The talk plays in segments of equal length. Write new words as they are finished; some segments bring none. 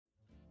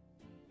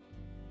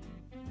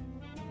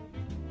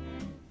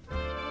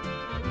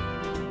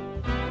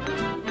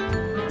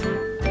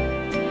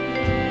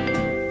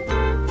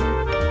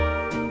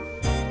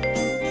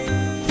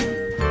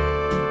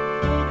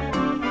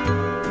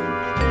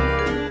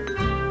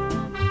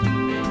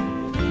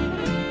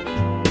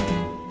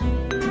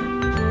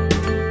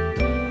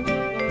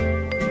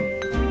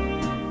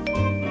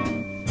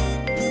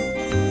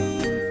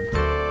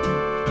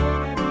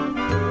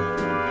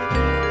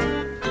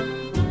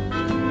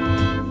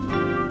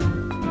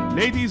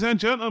Ladies and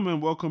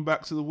gentlemen, welcome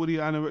back to the Woody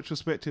Allen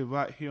Retrospective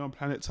right here on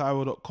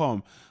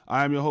PlanetTyro.com.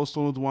 I am your host,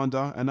 Donald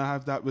Wonder, and I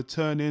have that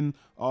returning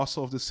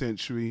arsehole of the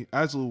century.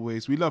 As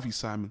always, we love you,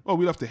 Simon. Oh,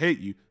 we love to hate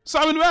you.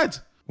 Simon Red!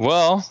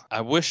 Well,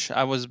 I wish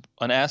I was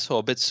an asshole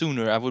a bit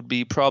sooner. I would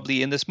be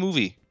probably in this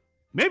movie.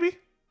 Maybe.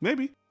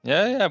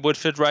 Yeah, it would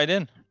fit right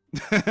in.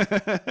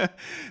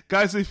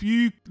 Guys, if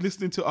you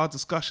listening to our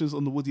discussions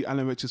on the Woody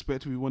Allen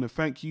Retrospective, we want to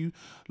thank you.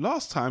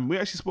 Last time we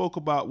actually spoke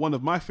about one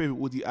of my favorite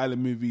Woody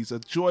Allen movies, a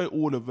joy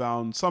all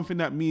around, something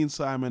that me and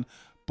Simon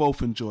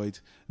both enjoyed,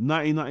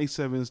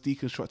 1997's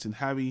Deconstructing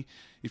Harry.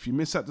 If you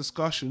missed that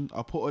discussion,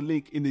 I'll put a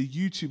link in the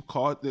YouTube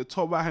card, the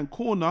top right hand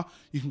corner.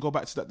 You can go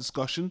back to that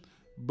discussion.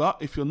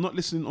 But if you're not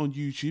listening on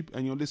YouTube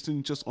and you're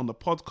listening just on the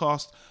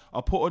podcast,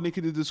 I'll put a link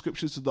in the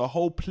description to the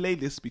whole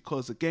playlist,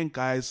 because again,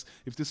 guys,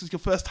 if this is your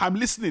first time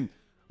listening,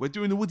 we're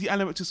doing the Woody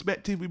Allen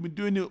Retrospective. We've been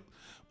doing it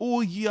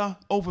all year,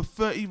 over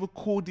 30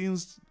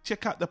 recordings.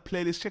 Check out the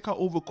playlist, check out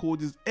all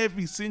recordings,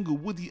 every single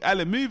Woody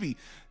Allen movie.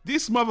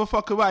 This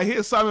motherfucker right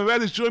here, Simon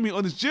Red, has joined me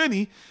on this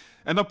journey,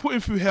 and I'm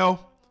putting through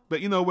hell.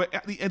 But you know, we're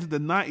at the end of the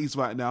 90s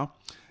right now.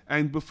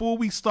 And before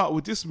we start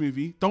with this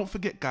movie, don't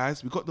forget,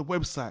 guys, we've got the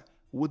website,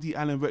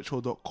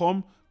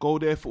 WoodyAllenRetro.com. Go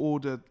there for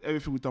all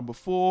everything we've done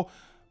before.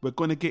 We're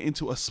going to get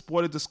into a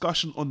spoiler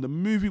discussion on the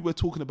movie we're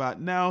talking about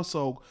now,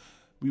 so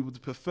we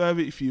would prefer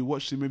it if you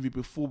watch the movie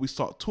before we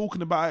start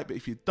talking about it. But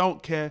if you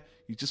don't care,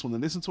 you just want to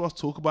listen to us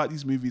talk about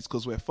these movies,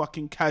 because we're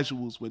fucking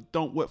casuals. We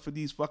don't work for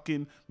these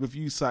fucking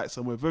review sites,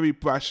 and we're very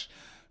brash.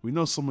 We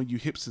know some of you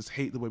hipsters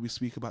hate the way we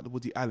speak about the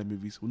Woody Allen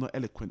movies. We're not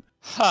eloquent.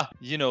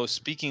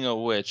 Speaking of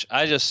which,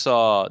 I just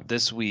saw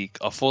this week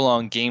a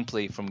full-on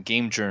gameplay from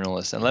Game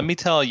Journalists, and let me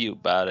tell you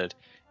about it.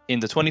 In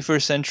the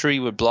 21st century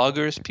with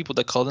bloggers, people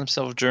that call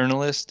themselves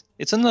journalists,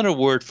 it's another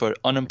word for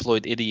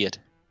unemployed idiot,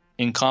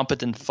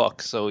 incompetent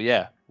fuck. So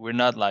yeah, we're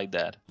not like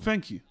that.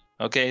 Thank you.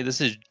 Okay,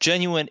 this is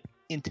genuine,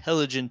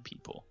 intelligent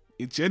people.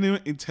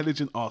 Genuine,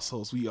 intelligent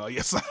assholes we are,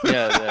 yes.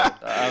 Yeah.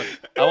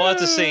 I wanted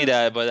to say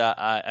that, but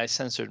I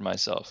censored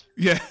myself.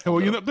 Yeah, well,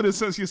 you're not going to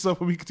censor yourself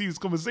when we continue this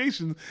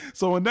conversation.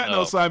 So on that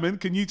note, Simon,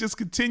 can you just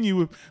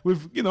continue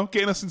with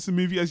getting us into the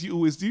movie as you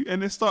always do,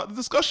 and then start the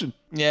discussion?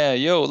 Yeah,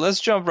 let's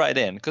jump right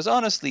in. Because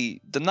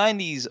honestly, the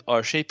 90s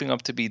are shaping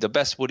up to be the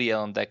best Woody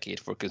Allen decade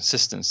for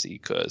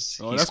consistency. That's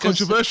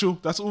controversial.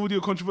 That's already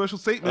a controversial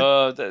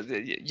statement.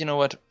 You know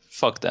what?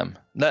 Fuck them.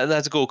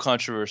 Let's go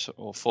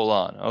controversial full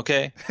on,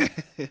 okay?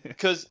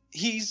 Because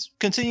he's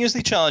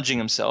continuously challenging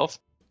himself,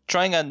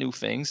 trying out new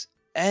things,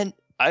 and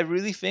I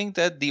really think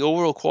that the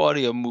overall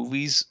quality of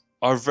movies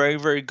are very,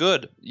 very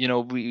good.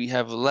 We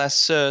have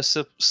less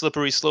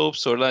slippery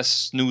slopes or less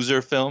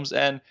snoozer films,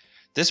 and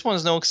this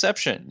one's no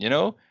exception,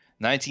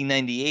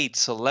 1998,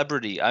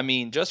 Celebrity. I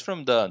mean, just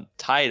from the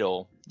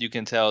title, you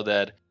can tell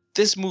that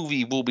this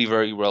movie will be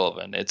very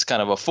relevant. It's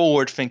kind of a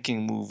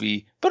forward-thinking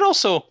movie, but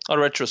also a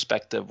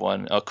retrospective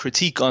one, a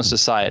critique on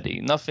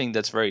society. Nothing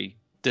that's very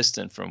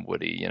distant from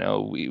Woody.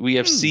 We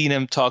have seen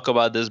him talk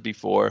about this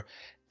before,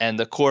 and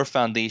the core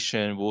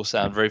foundation will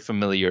sound very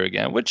familiar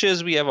again, which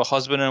is we have a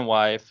husband and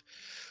wife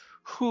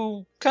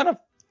who kind of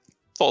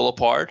fall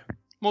apart,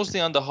 mostly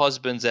on the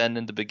husband's end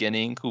in the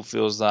beginning, who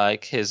feels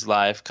like his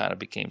life kind of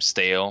became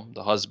stale.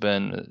 The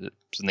husband,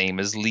 his name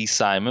is Lee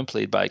Simon,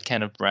 played by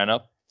Kenneth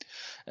Branagh.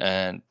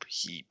 And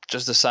he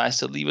just decides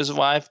to leave his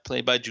wife,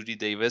 played by Judy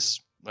Davis.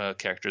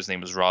 Character's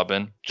name is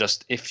Robin.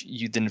 Just if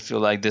you didn't feel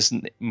like this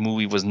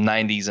movie was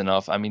 90s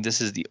enough, I mean, this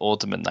is the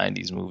ultimate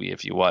 90s movie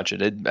if you watch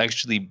it. It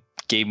actually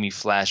gave me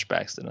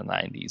flashbacks to the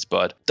 90s.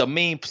 But the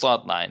main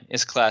plot line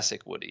is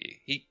classic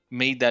Woody. He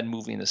made that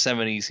movie in the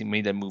 70s. He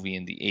made that movie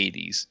in the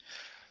 80s.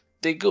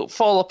 They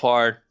fall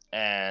apart,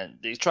 and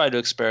they try to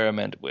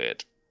experiment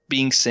with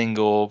being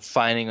single,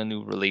 finding a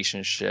new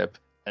relationship.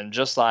 And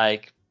just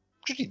like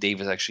Judy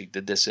Davis actually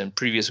did this in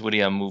previous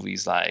Woody Allen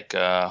movies like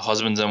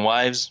Husbands and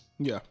Wives.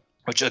 Yeah.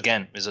 Which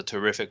again is a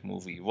terrific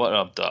movie, one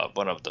of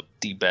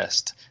the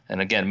best, and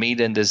again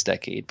made in this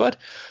decade. But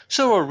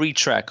so a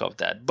retrack of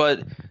that.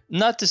 But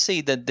not to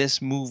say that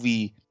this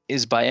movie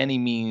is by any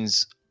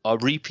means a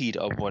repeat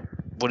of what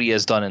Woody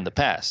has done in the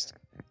past.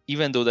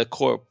 Even though the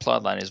core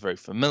plotline is very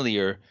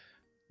familiar,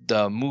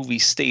 the movie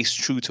stays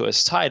true to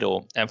its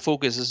title and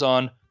focuses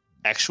on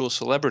actual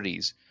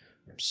celebrities.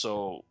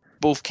 So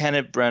both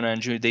Kenneth Branagh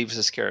and Judy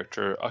Davis's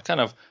character are kind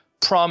of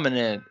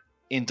prominent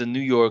in the New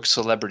York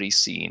celebrity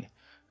scene.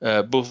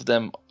 Both of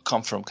them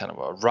come from kind of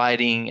a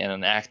writing and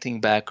an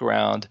acting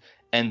background.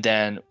 And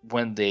then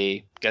when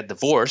they get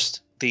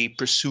divorced, they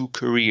pursue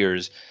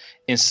careers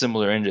in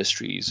similar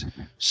industries.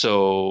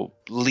 So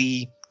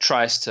Lee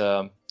tries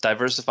to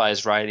diversify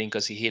his writing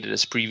because he hated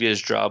his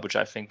previous job, which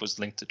I think was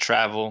linked to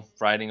travel,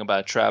 writing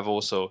about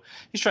travel. So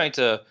he's trying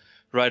to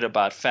write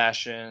about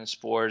fashion,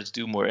 sports,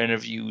 do more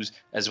interviews,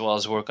 as well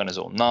as work on his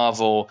own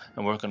novel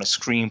and work on a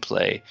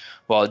screenplay.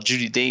 While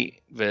Judy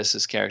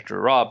Davis's character,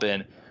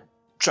 Robin,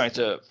 trying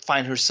to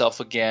find herself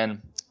again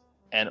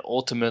and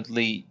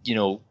ultimately,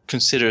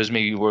 considers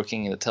maybe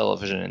working in the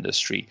television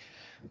industry.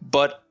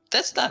 But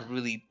that's not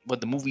really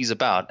what the movie's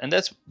about. And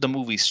that's the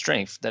movie's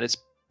strength, that it's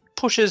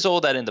pushes all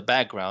that in the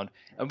background,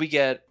 and we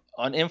get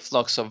an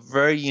influx of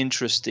very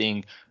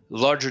interesting,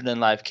 larger than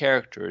life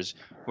characters,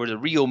 where the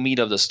real meat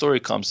of the story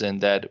comes in.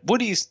 That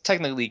Woody's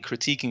technically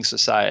critiquing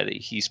society.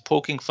 He's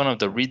poking fun of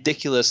the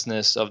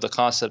ridiculousness of the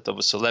concept of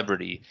a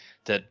celebrity,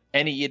 that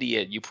any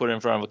idiot you put in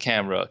front of a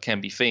camera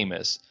can be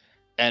famous.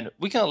 And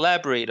we can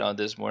elaborate on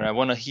this more. And I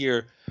want to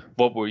hear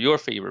what were your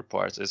favorite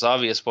parts. It's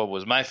obvious what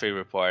was my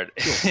favorite part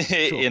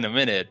in a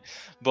minute.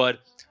 But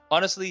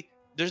honestly,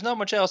 there's not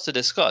much else to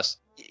discuss.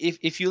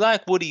 If you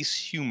like Woody's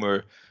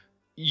humor,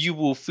 you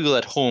will feel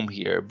at home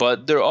here.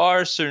 But there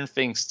are certain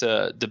things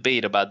to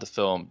debate about the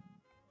film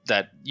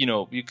that,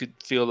 you could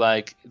feel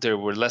like they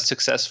were less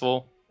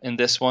successful in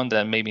this one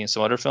than maybe in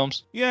some other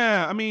films.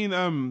 Yeah, I mean,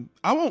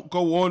 I won't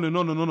go on and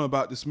on and on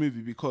about this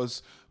movie,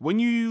 because when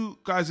you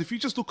guys, if you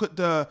just look at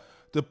the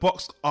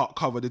box art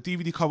cover, the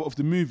DVD cover of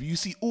the movie, you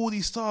see all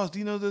these stars. The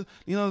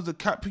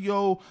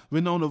DiCaprio,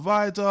 Winona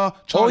Ryder,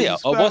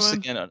 Charlize Theron. Once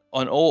again,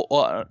 an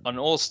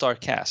all-star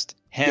cast,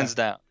 hands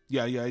down.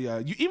 Yeah.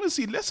 You even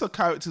see lesser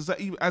characters that,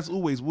 even, as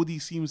always, Woody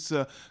seems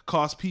to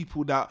cast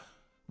people that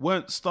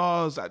weren't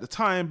stars at the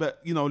time,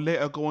 but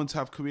later go on to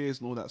have careers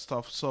and all that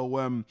stuff.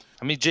 So,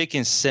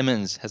 J.K.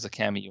 Simmons has a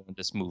cameo in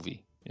this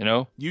movie.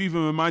 You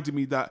even reminded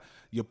me that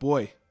your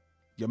boy,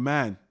 your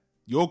man,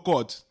 your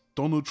god,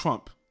 Donald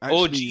Trump.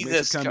 Oh,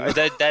 Jesus Christ,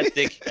 that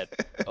dickhead.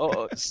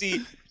 Oh,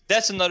 see,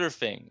 that's another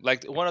thing.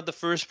 Like, one of the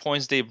first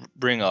points they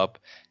bring up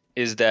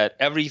is that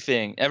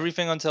everything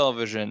on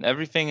television,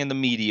 everything in the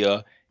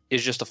media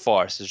is just a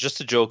farce. It's just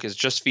a joke. It's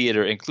just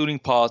theater, including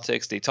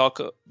politics. They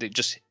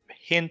just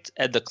hint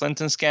at the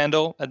Clinton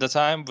scandal at the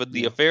time with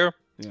the affair.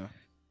 Yeah.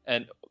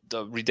 And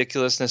the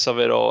ridiculousness of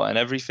it all and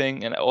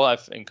everything. And all I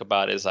think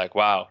about is like,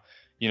 wow,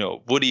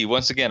 Woody,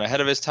 once again, ahead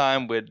of his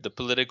time with the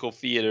political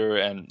theater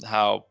and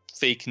how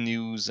fake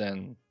news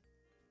and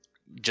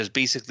just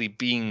basically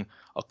being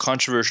a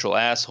controversial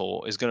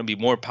asshole is going to be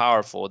more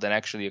powerful than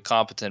actually a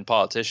competent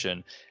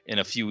politician in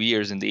a few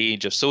years in the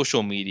age of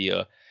social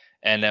media.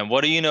 And then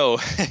what do you know?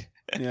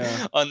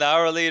 An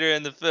hour later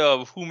in the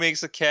film, who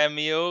makes a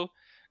cameo?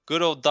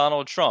 Good old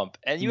Donald Trump.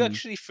 And you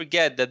actually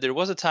forget that there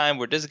was a time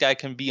where this guy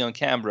can be on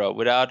camera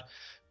without,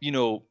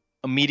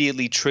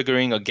 immediately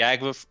triggering a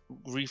gag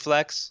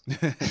reflex.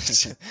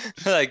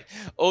 Like,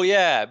 oh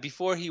yeah,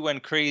 before he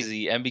went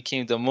crazy and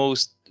became the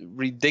most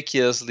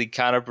ridiculously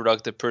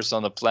counterproductive person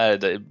on the planet,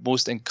 the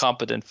most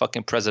incompetent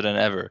fucking president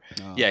ever.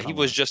 He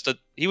was just a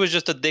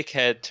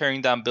dickhead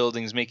tearing down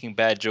buildings, making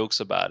bad jokes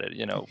about it.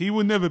 He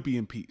will never be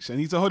impeached, and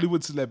he's a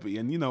Hollywood celebrity,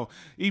 and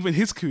even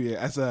his career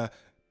as a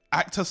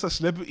actor /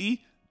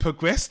 celebrity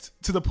progressed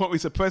to the point where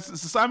he's a president.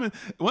 So Simon,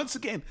 once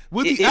again,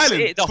 Woody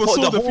Allen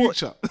foresaw the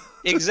future.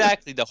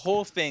 Exactly. The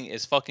whole thing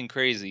is fucking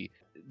crazy.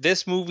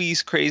 This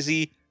movie's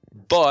crazy,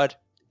 but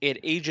it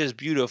ages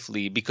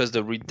beautifully because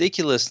the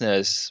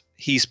ridiculousness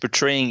he's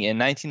portraying in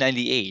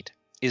 1998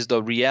 is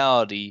the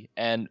reality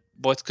and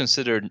what's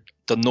considered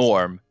the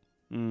norm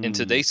in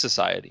today's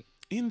society.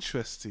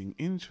 Interesting.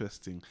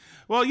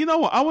 Well, you know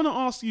what? I want to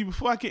ask you,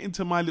 before I get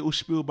into my little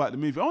spiel about the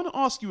movie, I want to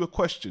ask you a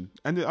question.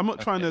 And I'm not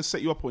trying to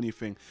set you up or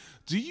anything.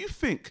 Do you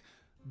think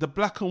the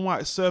black and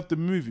white served the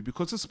movie?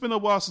 Because it's been a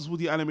while since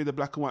Woody Allen made a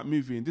black and white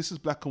movie, and this is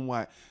black and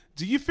white.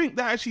 Do you think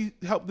that actually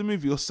helped the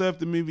movie or served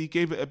the movie,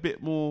 gave it a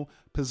bit more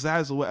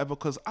pizzazz or whatever?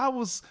 Because I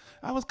was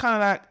kind of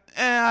like,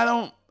 I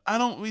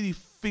don't really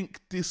think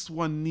this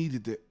one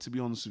needed it, to be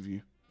honest with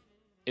you.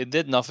 It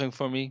did nothing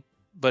for me,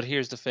 but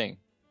here's the thing.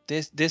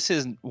 This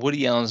is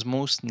Woody Allen's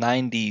most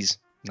 90s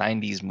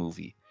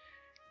movie.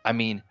 I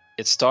mean,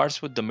 it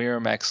starts with the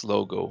Miramax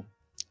logo.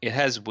 It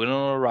has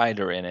Winona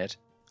Ryder in it.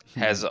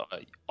 Has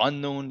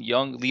unknown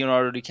young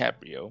Leonardo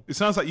DiCaprio. It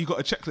sounds like you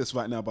got a checklist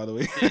right now, by the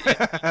way.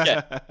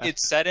 Yeah,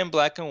 it's set in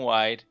black and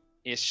white.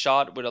 It's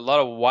shot with a lot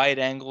of wide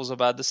angles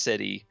about the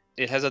city.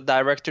 It has a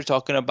director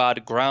talking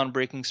about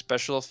groundbreaking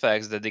special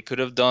effects that they could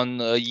have done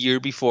a year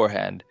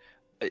beforehand.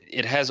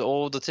 It has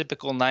all the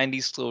typical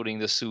 90s clothing,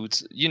 the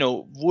suits.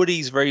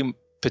 Woody's very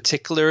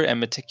particular and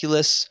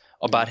meticulous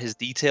about his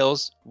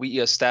details. We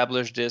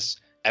established this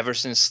ever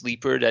since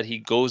Sleeper, that he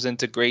goes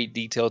into great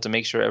detail to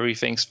make sure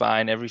everything's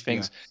fine,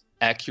 everything's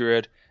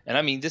accurate. And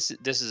I mean, this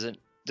isn't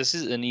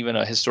even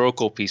a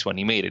historical piece when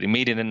he made it. He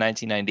made it in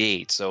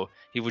 1998. So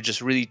he was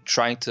just really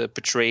trying to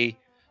portray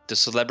the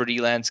celebrity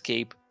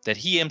landscape that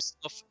he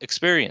himself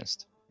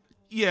experienced.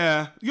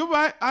 Yeah, you're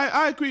right.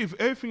 I agree with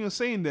everything you're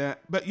saying there.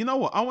 But you know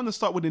what? I want to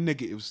start with the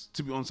negatives,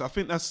 to be honest. I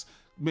think that's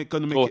going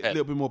to make it a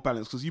little bit more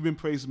balanced, because you've been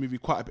praising the movie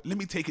quite a bit. Let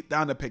me take it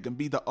down a peg and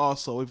be the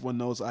arsehole everyone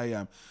knows I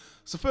am.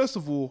 So first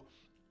of all,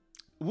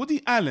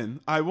 Woody Allen,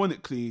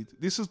 ironically,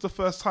 this is the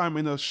first time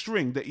in a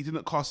string that he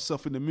didn't cast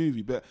himself in the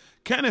movie. But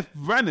Kenneth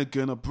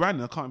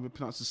Branagh, I can't even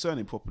pronounce his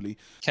surname properly.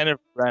 Kenneth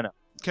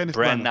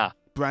Branagh.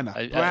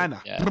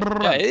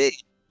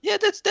 Yeah,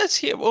 that's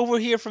here over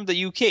here from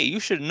the UK. You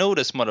should know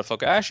this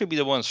motherfucker. I should be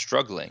the one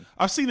struggling.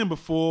 I've seen him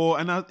before,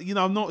 and I've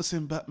noticed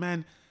him. But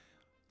man,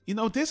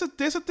 there's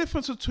a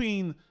difference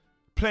between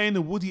playing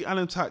a Woody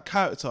Allen type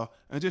character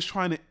and just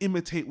trying to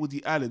imitate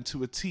Woody Allen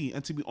to a T.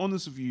 And to be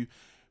honest with you,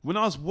 when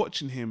I was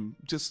watching him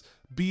just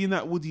being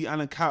that Woody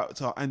Allen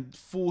character and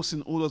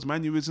forcing all those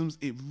mannerisms,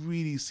 it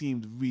really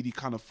seemed really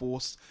kind of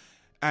forced.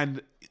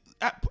 And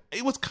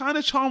it was kind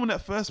of charming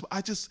at first,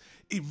 but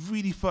it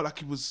really felt like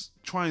he was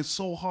trying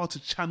so hard to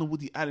channel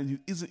Woody Allen, who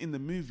isn't in the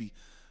movie.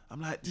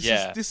 I'm like,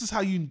 this is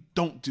how you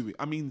don't do it.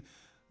 I mean,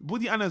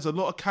 Woody Allen has a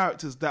lot of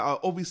characters that are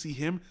obviously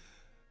him,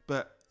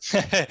 but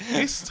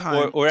this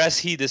time, or as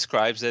he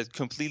describes it,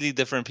 completely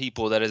different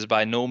people that is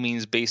by no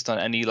means based on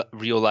any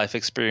real life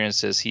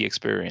experiences he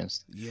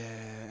experienced. Yeah,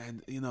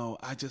 and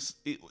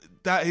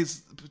that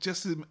is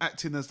just him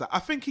acting as that. I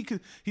think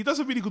he does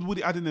a really good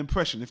Woody Allen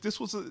impression. If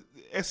this was a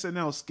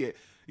SNL skit,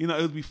 it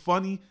would be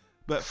funny.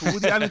 But for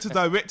Woody Allen to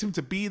direct him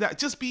to be that,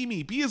 just be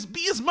me, be as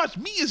much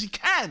me as you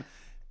can.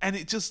 And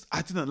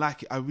I didn't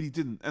like it. I really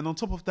didn't. And on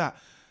top of that,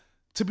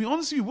 to be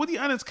honest with you, Woody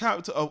Allen's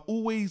character are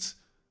always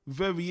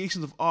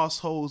variations of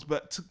assholes,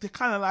 but they're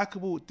kind of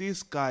likable.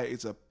 This guy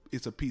is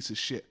a piece of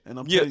shit, and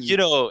I'm telling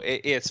you.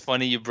 It's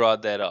funny you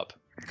brought that up,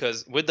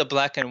 because with the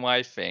black and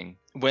white thing,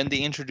 when they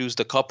introduced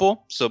the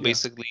couple, so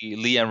basically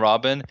Lee and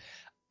Robin,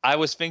 I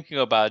was thinking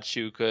about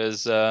you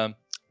because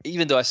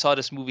even though I saw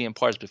this movie in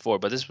parts before,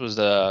 but this was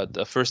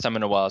the first time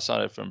in a while I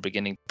saw it from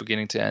beginning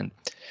to end,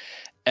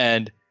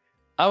 and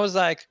I was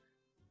like,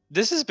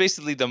 this is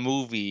basically the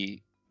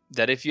movie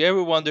that if you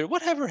ever wonder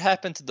whatever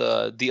happened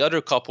to the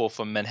other couple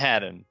from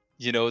Manhattan,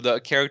 the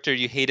character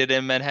you hated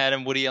in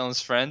Manhattan, Woody Allen's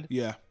friend.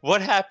 Yeah.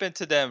 What happened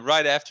to them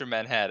right after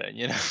Manhattan?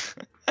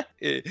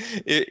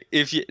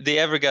 If they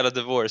ever got a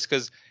divorce,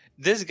 because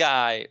this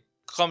guy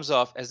comes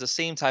off as the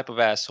same type of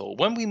asshole.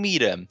 When we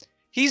meet him,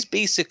 he's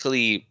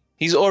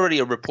already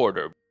a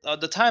reporter.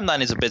 The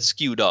timeline is a bit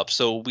skewed up,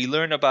 so we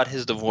learn about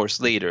his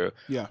divorce later.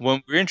 Yeah.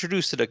 When we're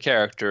introduced to the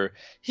character,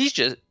 he's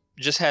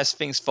just has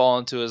things fall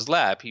into his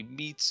lap. He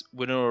meets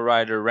Winona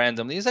Ryder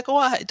randomly. He's like,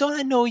 "Oh, don't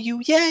I know you?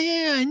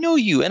 Yeah, I know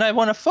you, and I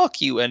want to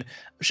fuck you, and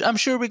I'm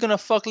sure we're gonna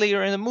fuck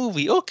later in the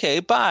movie. Okay,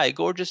 bye,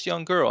 gorgeous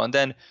young girl." And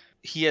then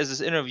he has this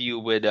interview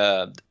with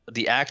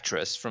the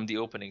actress from the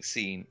opening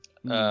scene.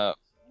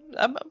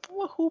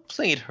 Who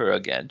played her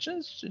again?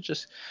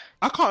 Just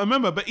I can't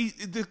remember, but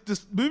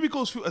this movie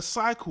goes through a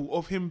cycle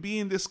of him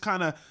being this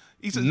kind of.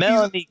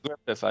 Melanie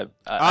Griffith, I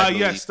believe.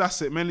 Yes,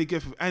 that's it, Melanie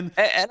Griffith, and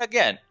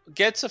again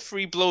gets a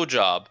free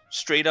blowjob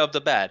straight up the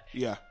bat.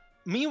 Yeah.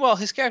 Meanwhile,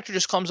 his character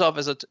just comes off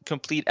as a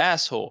complete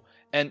asshole,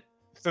 and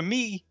for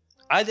me,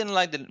 I didn't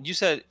like that. You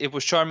said it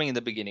was charming in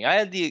the beginning. I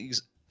had the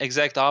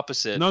exact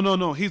opposite.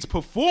 No. His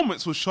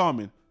performance was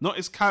charming, not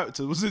his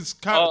character. His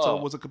character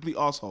was a complete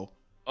asshole.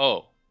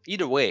 Oh,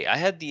 either way, I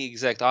had the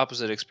exact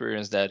opposite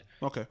experience. That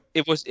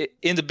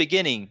in the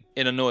beginning,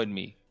 it annoyed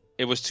me.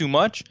 It was too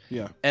much.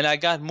 Yeah. And I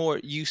got more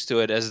used to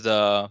it as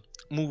the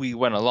movie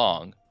went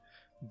along.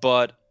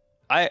 But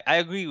I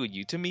agree with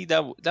you. To me,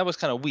 that was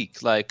kind of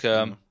weak. Like,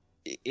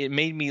 it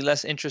made me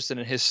less interested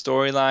in his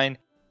storyline.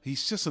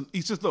 He's an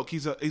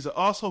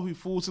asshole who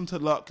falls into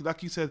luck.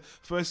 Like you said,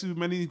 first with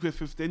Melanie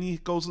Griffith, then he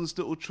goes on this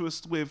little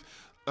twist with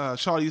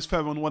Charlize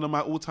Theron, one of my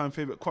all-time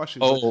favorite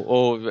crushes.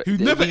 Who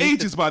never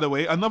ages, by the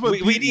way. Another.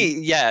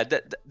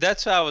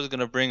 That's what I was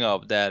gonna bring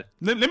up. That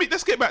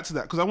let's get back to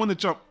that, because I want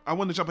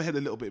to jump ahead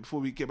a little bit before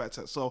we get back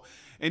to that. So,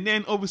 and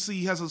then obviously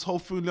he has this whole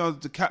thing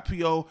with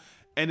DiCaprio,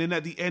 and then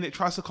at the end it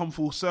tries to come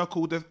full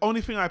circle. The only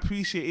thing I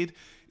appreciated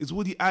is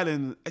Woody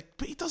Allen,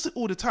 but he does it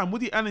all the time.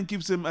 Woody Allen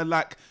gives him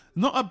not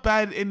a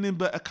bad ending,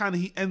 but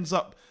he ends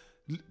up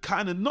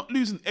kind of not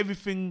losing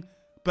everything,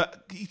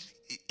 but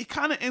it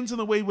kind of ends in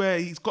a way where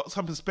he's got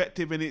some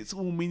perspective and it's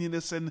all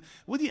meaningless. And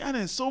Woody Allen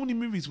has so many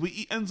movies where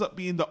he ends up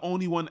being the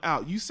only one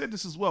out. You said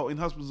this as well in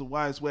Husbands and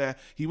Wives, where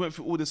he went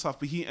through all this stuff,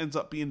 but he ends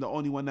up being the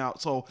only one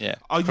out. So yeah,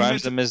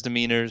 crimes and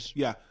misdemeanors.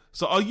 Yeah.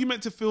 So are you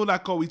meant to feel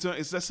like, he's doing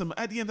it's less than?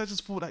 At the end, I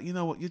just thought that, you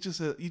know what, you're just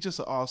an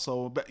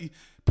arsehole. But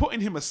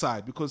putting him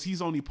aside, because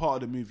he's only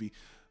part of the movie.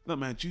 Look,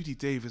 man, Judy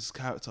Davis'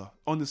 character,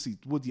 honestly,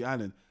 Woody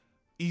Allen,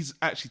 he's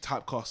actually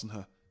typecasting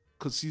her,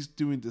 because she's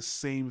doing the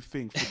same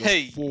thing for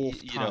the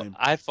fourth time.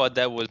 I thought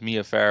that was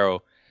Mia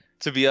Farrow,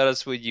 to be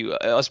honest with you,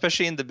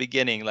 especially in the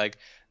beginning. Like,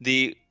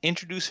 they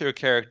introduce her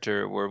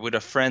character with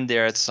a friend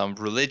there at some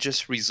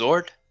religious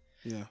resort.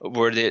 Yeah.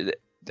 Where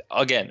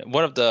again,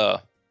 one of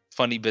the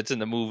funny bits in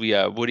the movie,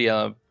 Woody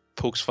Allen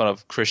pokes fun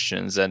of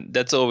Christians, and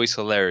that's always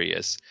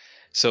hilarious.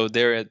 So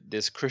they're at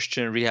this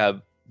Christian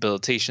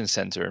rehabilitation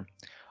center,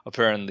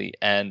 apparently,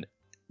 and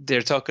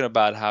they're talking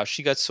about how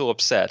she got so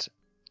upset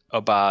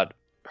about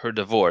her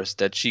divorce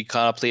that she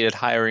contemplated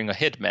hiring a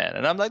hitman.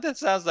 And I'm like, that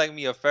sounds like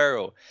Mia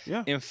Farrow.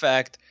 Yeah. In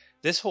fact,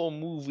 this whole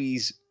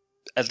movie's,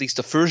 at least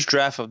the first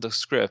draft of the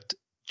script,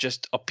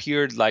 just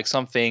appeared like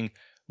something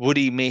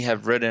Woody may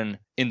have written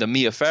in the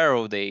Mia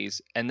Farrow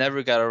days and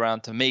never got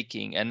around to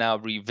making, and now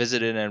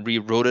revisited and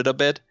rewrote it a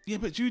bit. Yeah,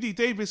 but Judy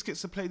Davis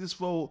gets to play this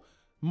role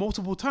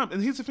multiple times.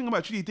 And here's the thing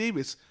about Judy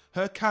Davis.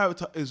 Her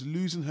character is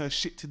losing her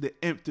shit to the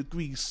nth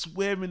degree,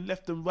 swearing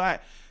left and right.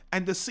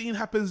 And the scene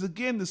happens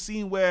again, the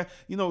scene where,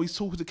 he's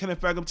talking to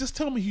Kenneth Branagh. Just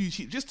tell me who you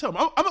cheat. Just tell me.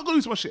 I'm not going to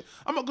lose my shit.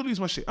 I'm not going to lose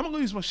my shit. I'm not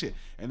going to lose my shit.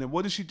 And then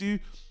what does she do?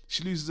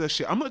 She loses her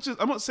shit. I'm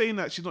not saying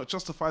that she's not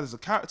justified as a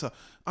character.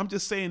 I'm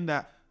just saying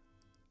that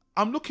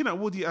I'm looking at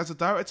Woody as a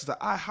director that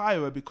I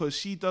hire her because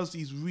she does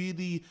these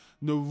really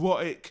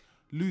neurotic,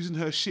 losing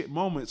her shit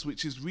moments,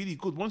 which is really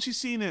good. Once you've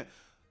seen it,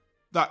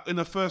 that in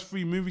the first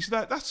 3 movies,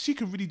 she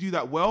can really do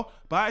that well.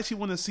 But I actually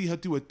want to see her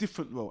do a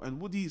different role.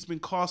 And Woody's been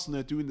casting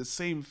her doing the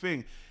same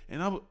thing.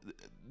 And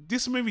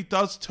this movie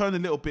does turn a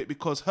little bit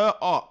because her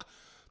arc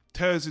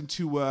turns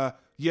into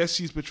yes,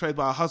 she's betrayed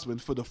by her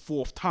husband for the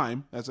 4th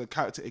time as a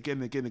character again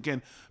and again and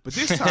again. But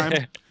this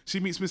time, she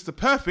meets Mr.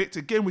 Perfect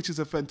again, which is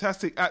a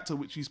fantastic actor,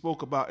 which we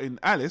spoke about in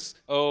Alice.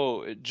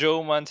 Oh,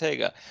 Joe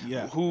Montega.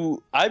 Yeah.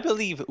 Who I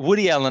believe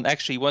Woody Allen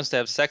actually wants to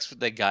have sex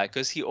with that guy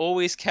because he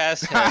always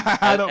casts him.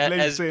 I don't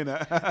blame you saying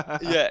that.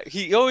 Yeah,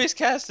 he always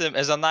casts him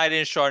as a knight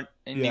in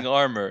shining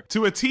armor.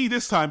 To a T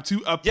this time,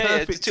 to a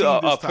perfect T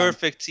this time.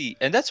 Perfect T.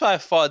 And that's why I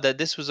thought that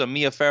this was a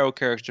Mia Farrow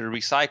character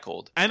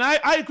recycled. And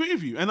I agree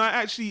with you. And I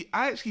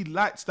actually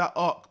liked that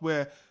arc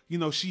where,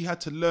 she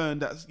had to learn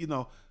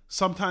that,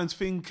 sometimes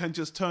things can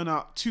just turn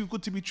out too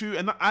good to be true.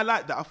 And I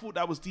like that. I thought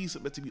that was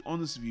decent, but to be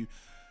honest with you,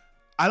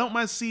 I don't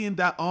mind seeing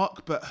that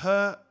arc, but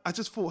I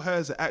just thought her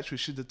as an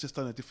actress should have just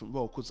done a different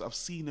role because I've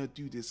seen her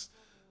do this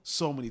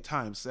so many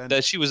times. And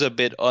that she was a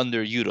bit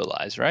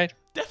underutilized, right?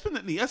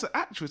 Definitely. As an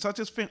actress, I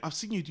just think I've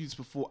seen you do this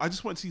before. I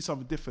just want to see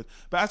something different.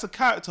 But as a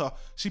character,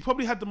 she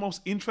probably had the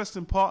most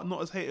interesting part,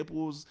 not as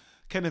hateable as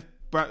Kenneth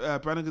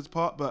Branagh's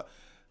part. But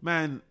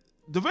man,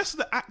 the rest of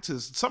the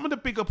actors, some of the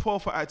bigger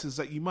profile actors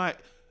that you might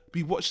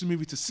be watching the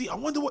movie to see, I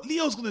wonder what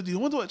Leo's going to do.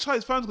 I wonder what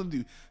Charlize Theron's going to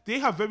do. They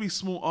have very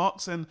small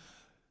arcs. And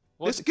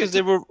because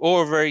they were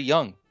all very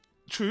young.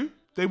 True.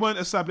 They weren't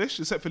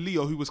established, except for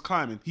Leo, who was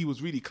climbing. He was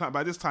really climbing.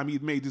 By this time,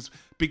 he'd made his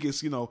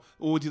biggest,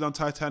 already done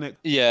Titanic.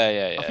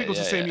 Yeah. I think it was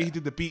the same year he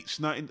did The Beach.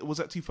 Was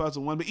that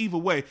 2001? But either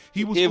way,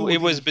 he was.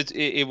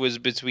 It was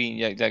between.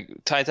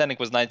 Titanic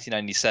was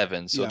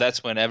 1997, so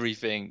that's when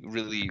everything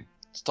really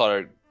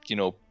started.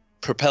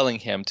 Propelling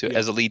him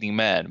as a leading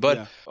man.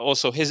 But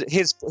also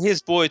his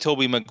boy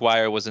Tobey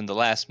Maguire was in the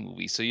last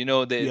movie, so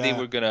they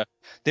were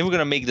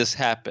gonna make this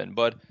happen.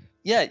 But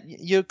yeah,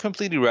 you're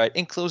completely right.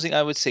 In closing,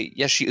 I would say,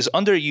 yes, she is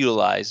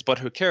underutilized, but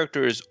her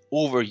character is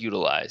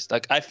overutilized.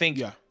 Like, I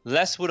think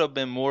less would have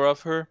been more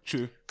of her.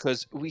 True.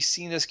 Because we've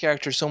seen this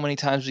character so many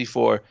times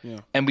before,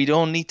 and we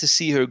don't need to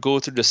see her go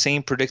through the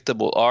same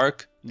predictable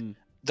arc.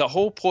 The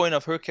whole point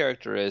of her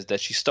character is that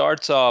she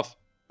starts off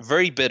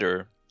very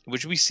bitter,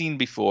 which we've seen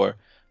before,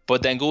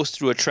 but then goes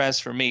through a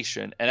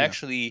transformation and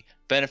actually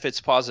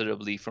benefits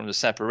positively from the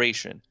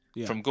separation.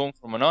 From going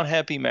from an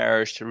unhappy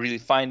marriage to really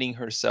finding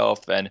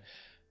herself and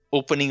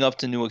opening up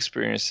to new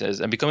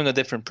experiences and becoming a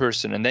different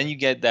person. And then you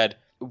get that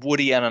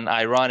Woody Allen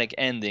ironic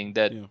ending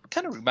that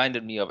kind of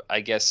reminded me of,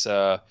 I guess,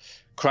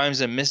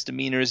 Crimes and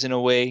Misdemeanors in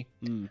a way,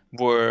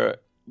 where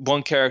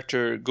one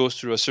character goes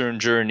through a certain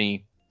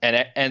journey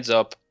and ends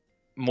up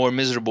more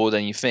miserable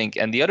than you think.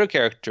 And the other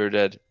character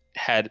that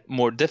had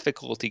more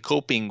difficulty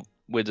coping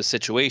with the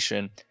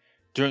situation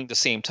during the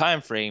same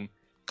time frame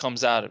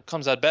comes out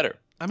better.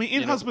 I mean,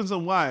 in Husbands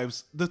and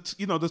Wives, the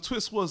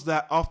twist was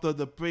that after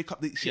the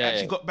breakup, she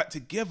actually got back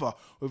together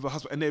with her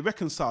husband and they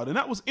reconciled. And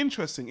that was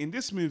interesting. In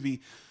this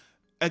movie,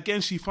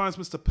 again, she finds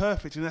Mr.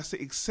 Perfect and has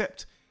to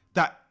accept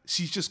that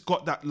she's just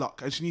got that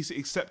luck and she needs to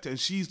accept it and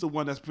she's the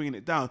one that's bringing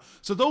it down.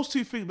 So those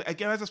two things, but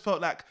again, I just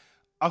felt like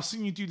I've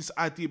seen you do this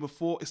idea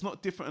before. It's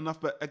not different enough,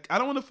 but I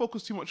don't want to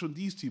focus too much on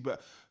these two,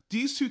 but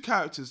these two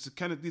characters,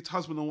 kind of this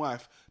husband and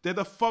wife, they're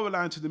the thorough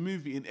line to the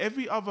movie, and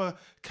every other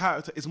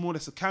character is more or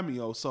less a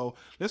cameo. So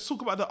let's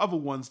talk about the other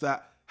ones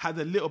that had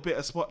a little bit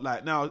of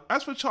spotlight. Now,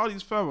 as for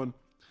Charlize Theron,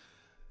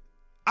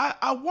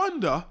 I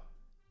wonder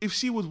if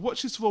she would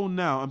watch this role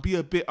now and be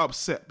a bit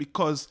upset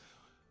because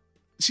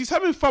she's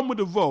having fun with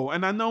the role,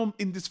 and I know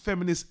in this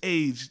feminist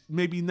age,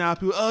 maybe now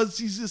people,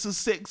 she's just a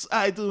sex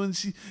idol, and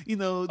she, she's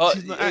not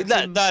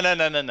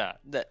acting. No.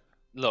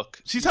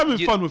 Look, she's having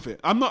fun with it.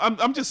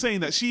 I'm just saying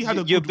that she had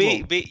a good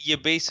role. You're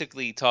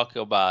basically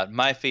talking about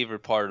my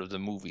favorite part of the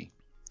movie,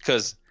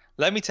 because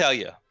let me tell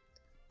you,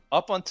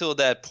 up until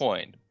that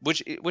point,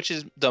 which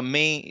is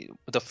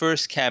the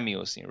first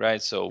cameo scene,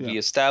 right? So we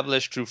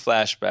established through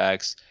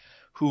flashbacks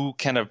who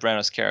Kenneth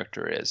Branagh's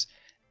character is,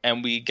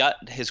 and we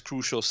got his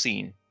crucial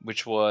scene,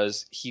 which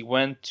was he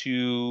went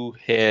to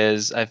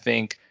his, I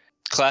think,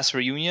 class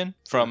reunion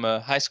from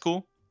high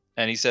school,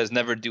 and he says,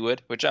 "Never do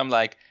it," which I'm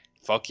like,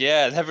 fuck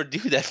yeah, never do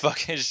that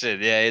fucking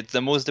shit. Yeah, it's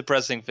the most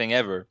depressing thing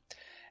ever.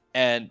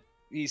 And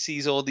he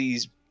sees all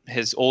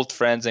his old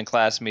friends and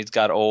classmates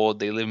got old.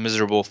 They live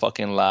miserable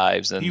fucking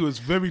lives. And he was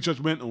very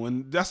judgmental,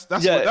 and that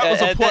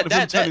was a part of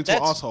him turning into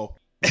an asshole.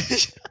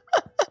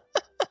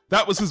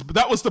 That was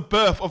the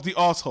birth of the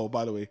asshole,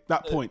 by the way.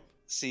 That point.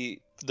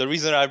 See, the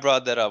reason I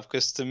brought that up,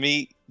 because to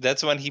me,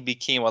 that's when he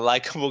became a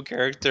likable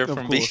character of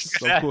course.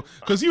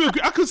 Because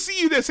I could see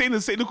you there saying,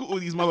 look at all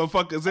these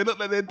motherfuckers. They look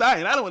like they're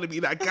dying. I don't want to be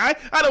that guy.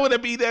 I don't want to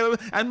be there.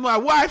 And my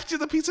wife,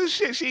 she's a piece of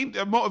shit. She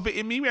ain't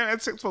motivating me. We haven't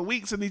had sex for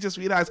weeks, and he just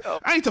realized,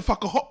 I need to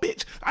fuck a hot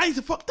bitch. I need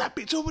to fuck that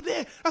bitch over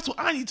there. That's what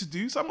I need to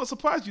do. So I'm not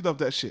surprised you love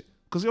that shit,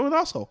 because you're an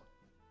asshole.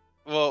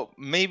 Well,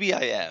 maybe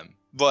I am.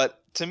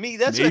 But to me,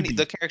 that's when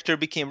the character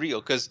became real.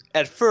 Because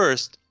at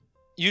first,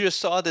 you just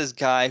saw this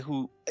guy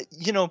who,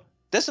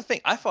 that's the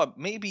thing. I thought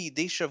maybe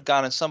they should have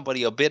gotten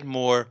somebody a bit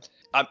more.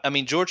 I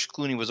mean, George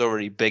Clooney was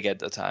already big at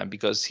the time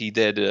because he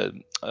did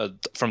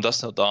From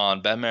Dusk Till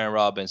Dawn, Batman and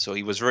Robin, so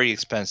he was very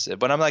expensive.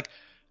 But I'm like,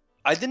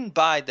 I didn't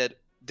buy that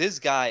this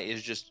guy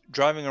is just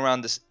driving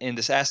around in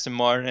this Aston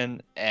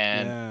Martin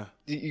and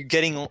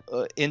getting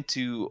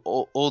into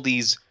all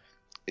these,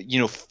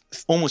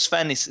 almost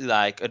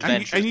fantasy-like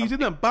adventures. And you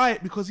didn't buy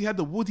it because he had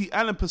the Woody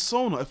Allen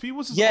persona. If he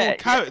was his own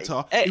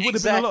character, it would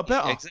have been a lot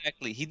better.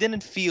 Exactly. He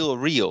didn't feel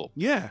real.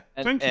 Yeah,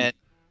 thank you.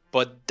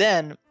 But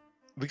then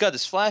we got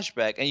this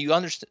flashback, and you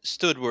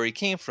understood where he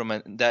came from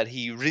and that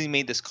he really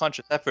made this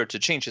conscious effort to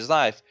change his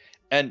life.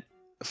 And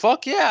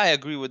fuck yeah, I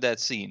agree with that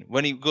scene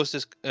when he goes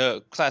to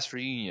his class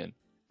reunion.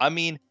 I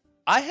mean,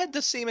 I had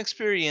the same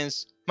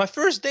experience my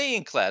first day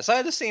in class. I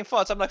had the same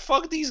thoughts. I'm like,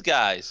 fuck these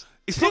guys.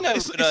 It's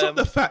not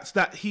the fact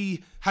that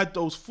he had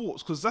those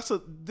thoughts,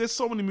 because there's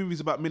so many movies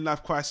about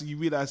midlife crisis. You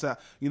realize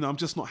that, I'm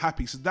just not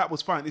happy. So that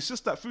was fine. It's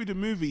just that through the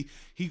movie,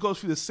 he goes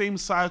through the same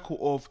cycle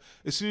of,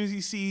 as soon as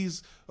he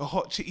sees a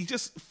hot chick, he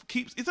just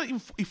keeps,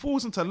 he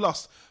falls into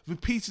lust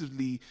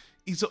repeatedly.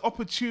 He's an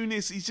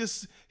opportunist. He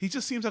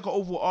just seems like an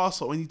overall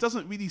arsehole, and he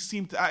doesn't really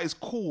seem to, at his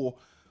core,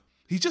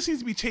 he just seems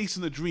to be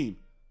chasing a dream,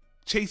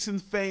 chasing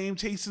fame,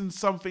 chasing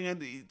something,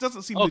 and it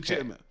doesn't seem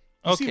legitimate.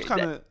 He seems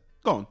kind of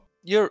gone.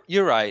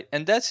 You're right,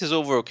 and that's his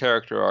overall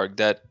character arc.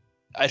 That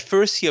at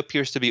first he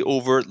appears to be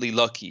overtly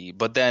lucky,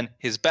 but then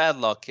his bad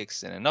luck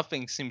kicks in, and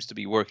nothing seems to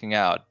be working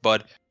out.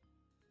 But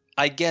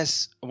I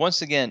guess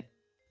once again,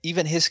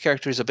 even his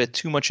character is a bit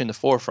too much in the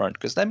forefront.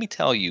 Because let me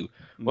tell you,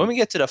 when we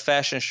get to the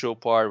fashion show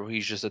part where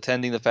he's just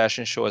attending the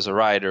fashion show as a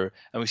rider,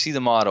 and we see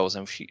the models,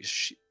 and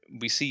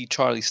we see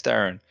Charlize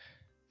Theron.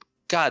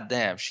 God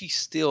damn, she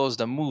steals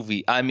the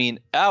movie. I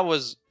mean, I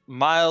was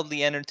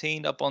mildly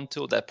entertained up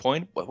until that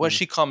point, but when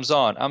she comes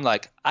on, I'm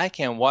like, I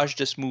can watch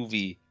this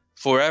movie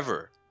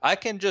forever. I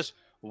can just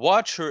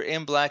watch her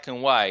in black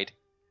and white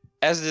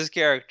as this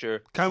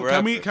character.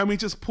 Can we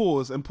just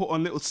pause and put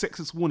on little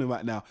sexist warning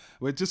right now?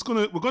 We're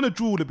gonna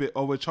drool a bit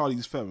over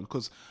Charlize Theron,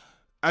 because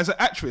as an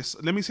actress,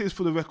 let me say this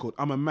for the record,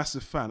 I'm a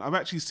massive fan. I've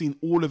actually seen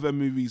all of her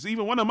movies.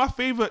 Even one of my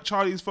favorite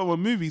Charlize Theron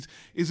movies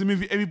is a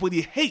movie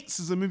everybody hates.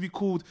 It's a movie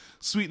called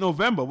Sweet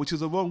November, which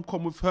is a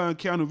rom-com with her and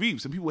Keanu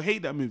Reeves, and people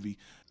hate that movie.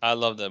 I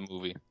love that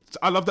movie.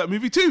 I love that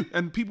movie too,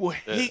 and people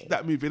hate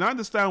that movie, and I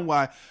understand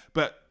why,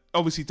 but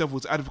obviously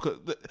Devil's Advocate.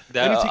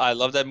 I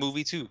love that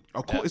movie too.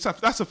 Of course,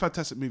 that's a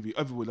fantastic movie.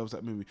 Everyone loves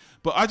that movie.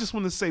 But I just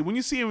want to say, when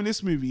you see her in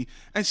this movie,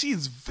 and she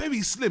is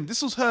very slim.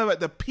 This was her at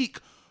the peak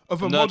of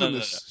her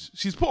modernness. No.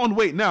 She's put on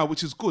weight now,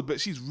 which is good, but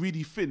she's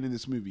really thin in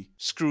this movie.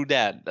 Screw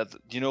that.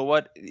 You know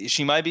what?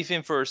 She might be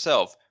thin for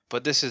herself,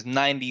 but this is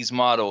 90s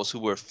models who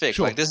were thick.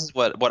 Sure. Like, this is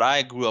what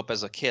I grew up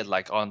as a kid,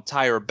 like on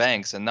Tyra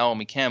Banks and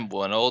Naomi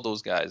Campbell and all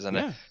those guys.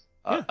 And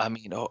I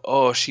mean,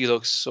 she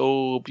looks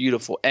so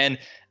beautiful. And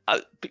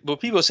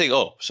but people say,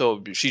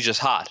 so she's just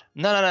hot.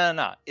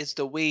 No. It's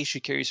the way she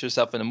carries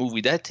herself in the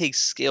movie. That takes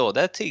skill.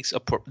 That takes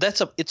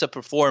it's a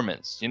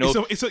performance.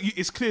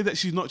 It's clear that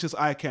she's not just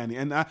eye candy,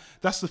 and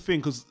that's the thing.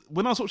 Because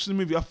when I was watching the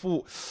movie, I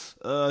thought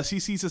she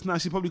sees us now,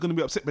 she's probably going to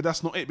be upset, but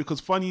that's not it. Because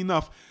funny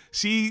enough,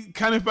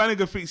 Kenneth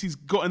Branagh thinks he's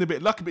gotten a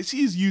bit lucky, but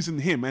she's using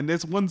him. And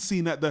there's one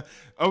scene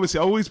obviously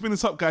I always bring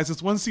this up, guys.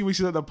 There's one scene where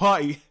she's at the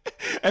party,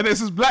 and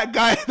there's this black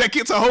guy that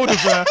gets a hold of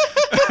her.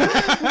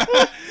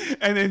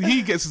 And then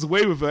he gets his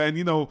way with her,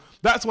 and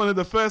that's one of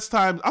the first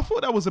times I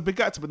thought that was a big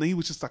actor, but then he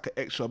was just like an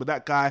extra. But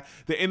that guy,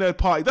 the inner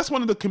party, that's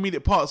one of the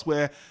comedic parts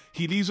where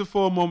he leaves her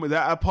for a moment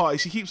at a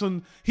party.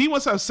 He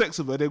wants to have sex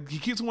with her. He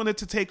keeps wanting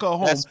to take her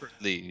home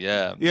desperately,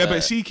 yeah.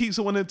 But she keeps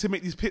wanting to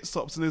make these pit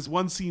stops. And there's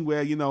one scene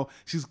where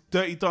she's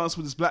dirty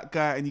dancing with this black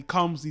guy, and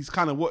he's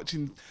kind of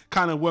watching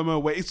kind of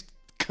women where it's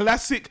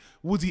classic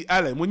Woody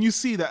Allen. When you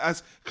see that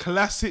as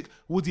classic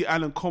Woody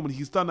Allen comedy,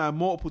 he's done that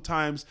multiple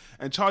times,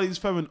 and Charlize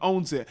Theron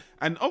owns it.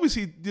 And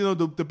obviously, the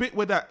bit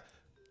where that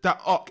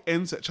arc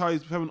ends, that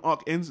Charlize Theron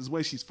arc ends, is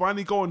where she's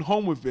finally going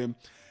home with him,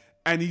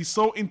 and he's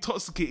so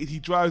intoxicated he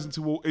drives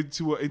into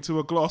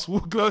a glass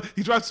wall.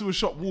 He drives to a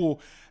shop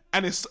wall.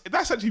 And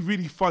that's actually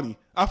really funny.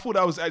 I thought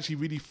that was actually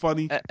really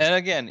funny. And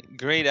again,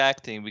 great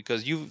acting,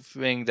 because you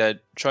think that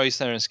Charlize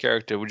Theron's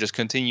character would just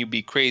continue to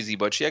be crazy,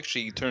 but she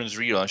actually turns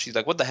real and she's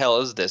like, what the hell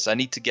is this? I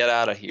need to get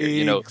out of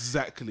here.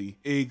 Exactly.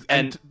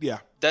 And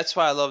that's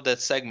why I love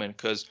that segment,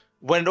 because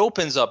when it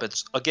opens up,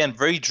 it's, again,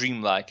 very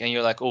dreamlike. And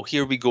you're like, oh,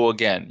 here we go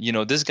again.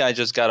 This guy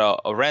just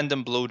got a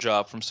random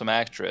blowjob from some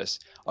actress.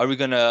 Are we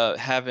going to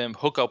have him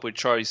hook up with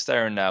Charlize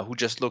Theron now, who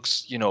just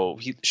looks,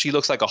 she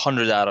looks like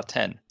 100 out of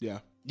 10. Yeah.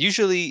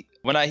 Usually,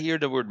 when I hear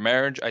the word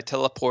marriage, I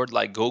teleport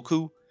like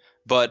Goku,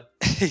 but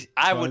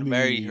I would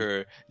marry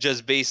her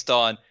just based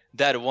on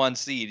that one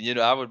scene.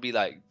 I would be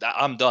like,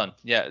 I'm done.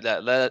 Yeah,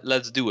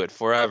 let's do it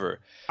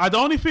forever. The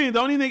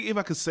only negative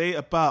I could say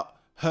about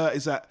her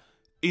is that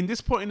in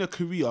this point in her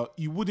career,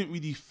 you wouldn't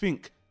really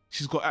think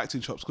she's got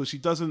acting chops, because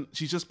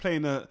she's just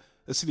playing a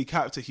silly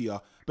character here.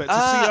 But to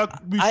see her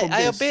move from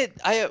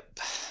this...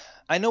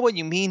 I know what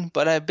you mean,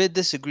 but I a bit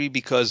disagree,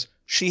 because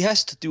she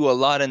has to do a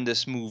lot in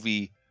this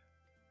movie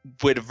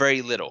with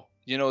very little.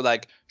 You know,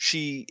 like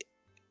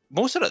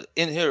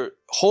in her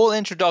whole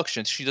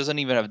introduction, she doesn't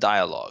even have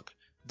dialogue.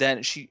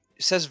 Then she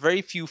says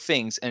very few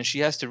things, and she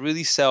has to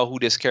really sell who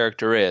this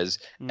character is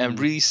and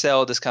really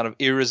sell this kind of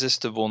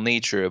irresistible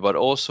nature, but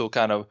also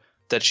kind of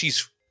that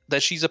she's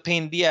a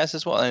pain in the ass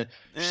as well. And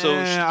so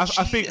I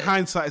think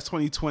hindsight is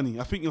 2020.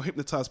 I think you're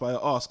hypnotized by her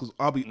ass, because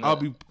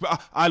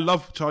I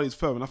love Charlize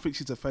Theron. I think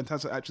she's a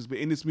fantastic actress, but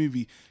in this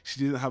movie she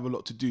didn't have a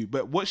lot to do.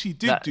 But what she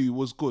did do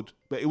was good.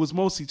 But it was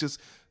mostly just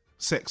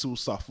sexual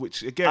stuff,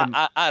 which again,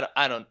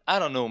 I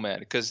don't know, man.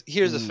 Because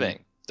here's the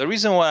thing: the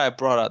reason why I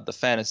brought out the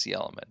fantasy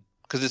element,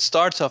 because it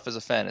starts off as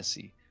a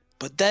fantasy,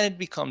 but then it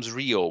becomes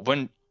real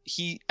when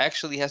he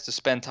actually has to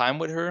spend time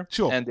with her,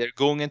 and they're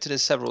going into the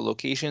several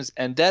locations,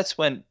 and that's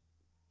when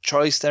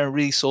Charlize Theron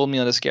really sold me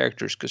on these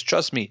characters. Because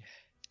trust me,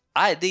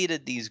 I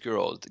dated these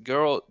girls, the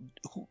girl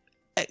who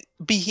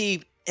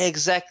behaved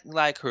exactly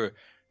like her.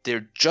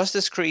 They're just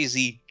as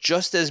crazy,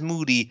 just as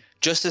moody,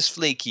 just as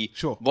flaky.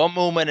 One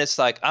moment it's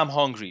like, I'm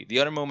hungry. The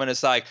other moment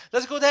it's like,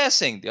 let's go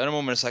dancing. The other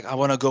moment it's like, I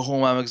want to go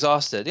home, I'm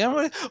exhausted. The other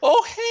moment,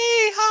 oh,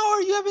 hey, how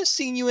are you? I haven't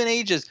seen you in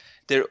ages.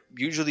 They're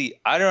usually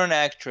either an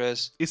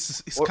actress.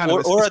 It's kind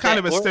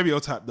of a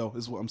stereotype, though,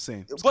 is what I'm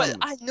saying. But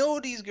I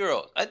know these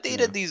girls. I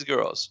dated these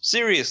girls.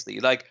 Seriously.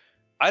 Like,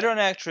 either an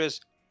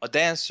actress, a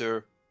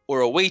dancer,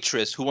 or a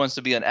waitress who wants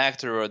to be an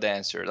actor or a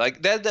dancer.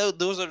 Like,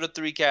 those are the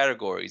three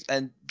categories.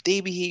 And they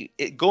behave,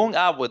 going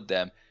out with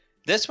them,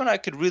 that's when I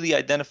could really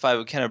identify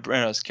with Kenneth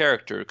Branagh's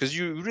character, because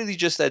you really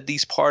just at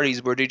these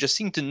parties where they just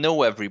seem to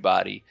know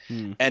everybody.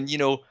 And, you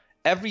know,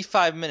 every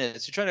 5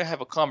 minutes, you're trying to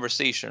have a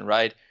conversation,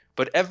 right?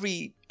 But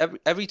every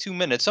 2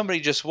 minutes,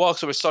 somebody just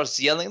walks over, starts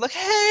yelling, like, hey,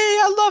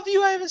 I love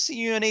you, I haven't seen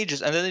you in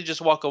ages. And then they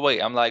just walk away.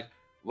 I'm like,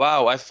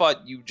 wow, I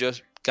thought you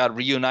just got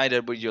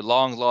reunited with your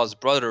long-lost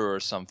brother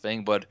or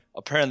something, but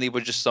apparently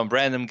with just some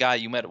random guy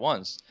you met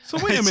once. So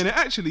wait a minute,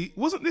 actually,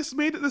 wasn't this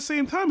made at the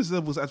same time as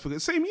Devil's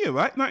Advocate? Same year,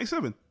 right?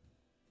 97?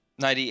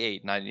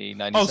 98,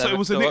 97. Oh, so it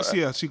was the next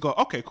year she got,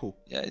 okay, cool.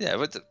 Yeah,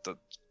 but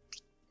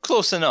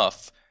close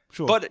enough.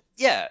 Sure. But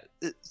yeah,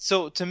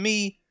 so to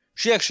me,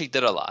 she actually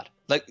did a lot.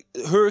 Like,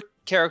 her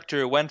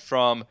character went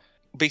from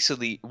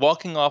basically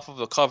walking off of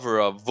the cover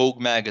of Vogue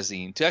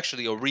magazine to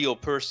actually a real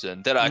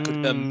person that I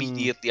could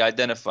immediately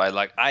identify.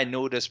 Like, I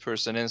know this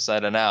person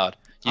inside and out.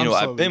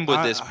 I've been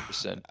with this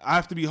person. I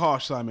have to be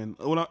harsh, Simon.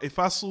 If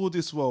I saw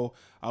this role,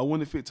 I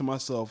wouldn't think to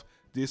myself,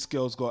 this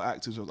girl's got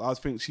actors. I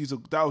think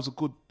that was a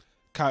good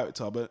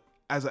character, but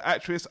as an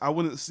actress, I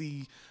wouldn't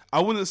see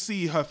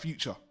her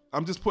future.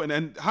 I'm just putting,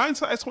 and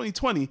hindsight is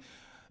 2020.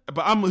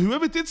 But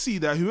whoever did see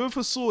that,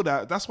 whoever saw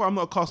that, that's why I'm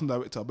not a casting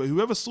director, but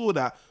whoever saw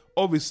that,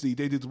 obviously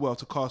they did well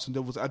to cast and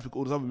Devil's Advocate,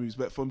 all those other movies.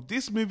 But from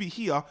this movie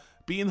here,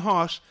 being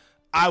harsh,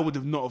 I would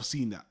have not have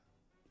seen that,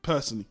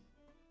 personally.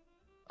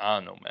 I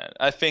don't know, man.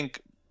 I think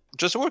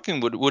just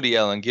working with Woody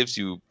Allen gives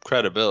you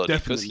credibility,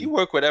 because he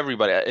worked with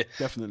everybody.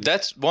 Definitely.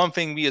 That's one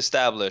thing we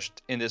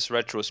established in this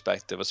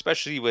retrospective,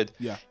 especially with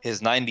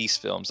his 90s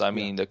films. I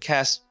mean, the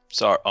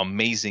casts are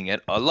amazing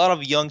and a lot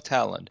of young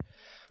talent.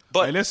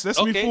 But hey, let's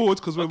move forward,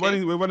 because we're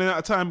running out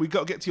of time. We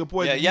got to get to your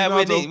boy.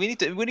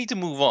 We need to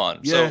move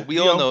on. Yeah, so we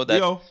all know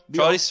that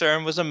Charlize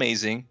Theron was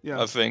amazing.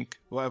 Yeah. I think.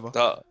 Whatever.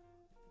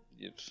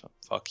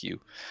 Fuck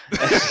you.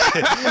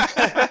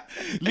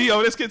 Leo,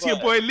 let's get to your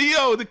boy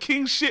Leo, the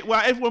king shit.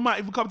 Why everyone might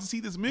even come to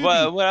see this movie.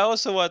 Well, I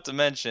also want to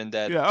mention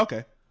that. Yeah.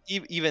 Okay.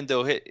 Even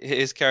though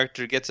his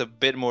character gets a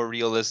bit more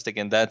realistic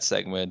in that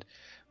segment,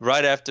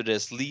 right after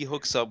this, Lee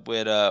hooks up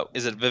with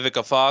is it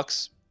Vivica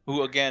Fox?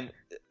 Who again?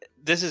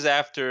 This is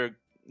after.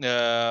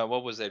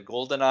 What was it?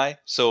 GoldenEye.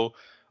 So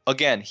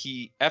again,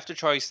 after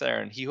Charlize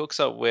Theron, he hooks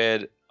up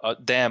with a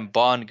damn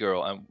Bond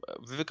girl, and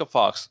Vivica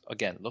Fox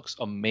again looks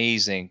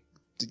amazing.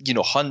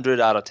 100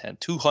 out of 10,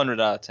 200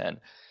 out of 10,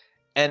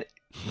 and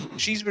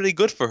she's really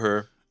good for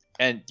her.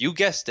 And you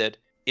guessed it,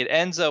 it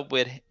ends up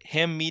with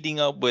him meeting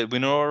up with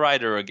Winona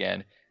Ryder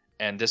again,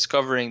 and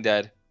discovering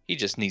that he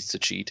just needs to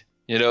cheat.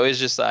 It's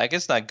just like,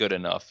 it's not good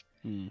enough.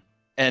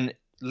 And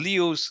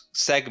Leo's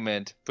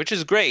segment, which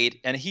is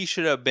great, and he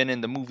should have been in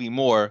the movie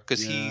more,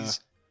 because he's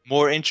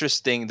more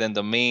interesting than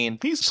the main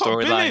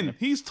storyline.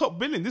 He's top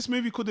billing. This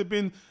movie could have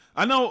been.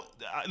 I know.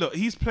 Look,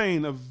 he's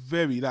playing a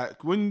very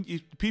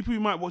people who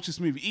might watch this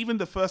movie, even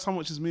the first time I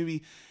watched this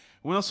movie,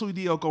 when I saw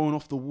Leo going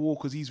off the wall,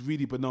 because he's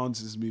really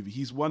bananas in this movie.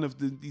 He's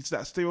he's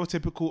that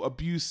stereotypical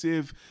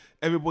abusive,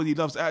 everybody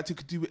loves actor,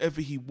 could do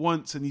whatever he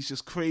wants, and he's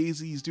just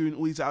crazy. He's doing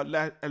all these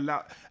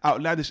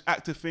outlandish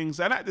actor things.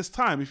 And at this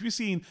time, if you've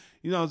seen,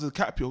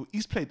 DiCaprio,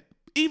 he's played,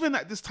 even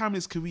at this time in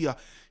his career,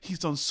 he's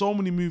done so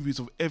many movies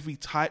of every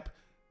type,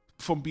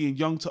 from being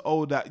young to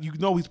old, that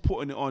he's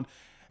putting it on,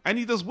 and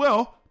he does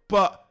well.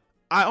 But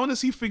I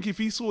honestly think if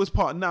he saw his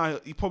part now,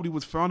 he probably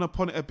would frown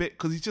upon it a bit,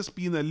 because he's just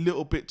being a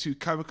little bit too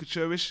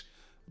caricaturish.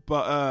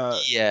 But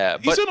he's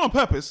doing it on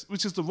purpose,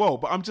 which is the role.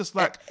 But I'm just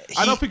like,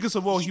 I don't think it's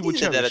a role he would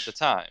cherish. That at the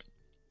time.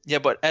 Yeah,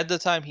 but at the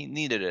time he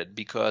needed it,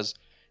 because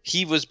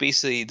he was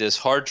basically this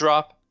hard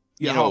drop.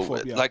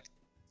 Like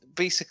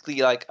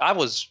basically, like I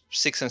was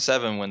 6 and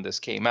 7 when this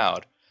came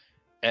out,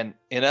 And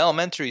in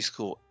elementary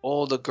school,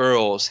 all the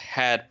girls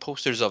had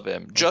posters of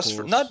him,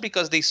 not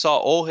because they saw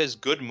all his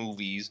good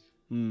movies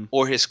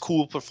or his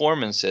cool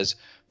performances,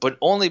 but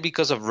only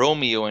because of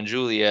Romeo and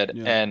Juliet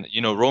and,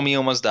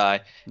 Romeo Must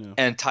Die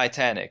and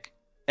Titanic.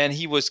 And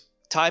he was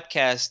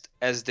typecast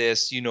as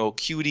this,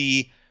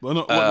 cutie. We're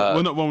not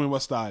Romeo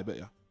Must Die, but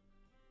yeah.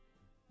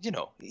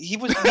 He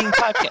was being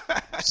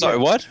typecast. Sorry,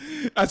 what?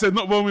 I said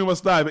not Romeo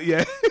Must Die, but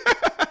yeah.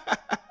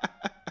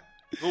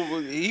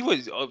 He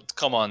was. Oh,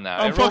 come on now.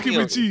 I'm fucking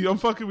with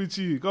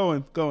you. Go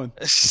on.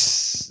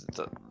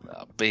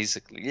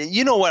 Basically,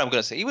 you know what I'm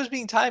gonna say. He was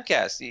being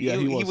typecast.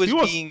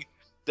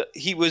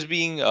 He was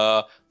being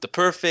the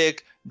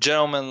perfect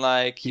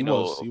gentleman-like,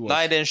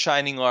 knight in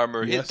shining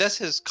armor. Yes. That's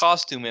his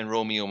costume in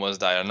Romeo Must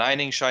Die, a knight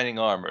in shining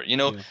armor.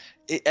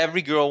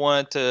 Every girl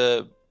wanted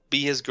to be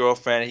his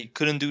girlfriend. He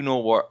couldn't do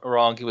no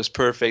wrong. He was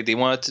perfect. They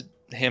wanted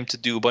him to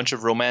do a bunch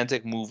of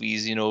romantic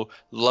movies,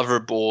 Lover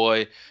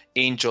Boy,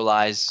 Angel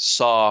Eyes,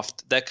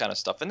 Soft, that kind of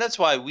stuff. And that's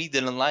why we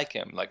didn't like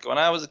him. Like, when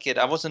I was a kid,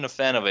 I wasn't a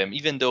fan of him,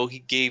 even though he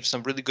gave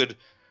some really good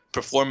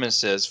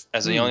performances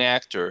as a young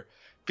actor,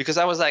 because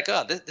I was like,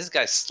 oh, this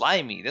guy's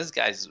slimy, this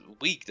guy's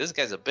weak, this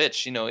guy's a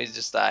bitch, he's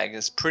just like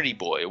this pretty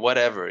boy,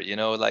 whatever,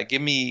 like,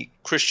 give me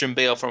Christian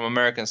Bale from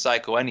American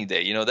Psycho any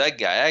day. That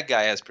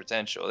guy has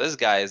potential. This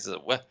guy is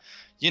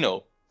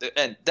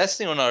and that's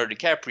Leonardo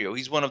DiCaprio.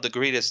 He's one of the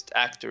greatest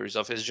actors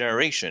of his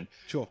generation.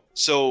 Sure.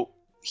 So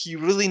he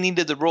really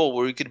needed the role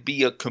where he could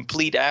be a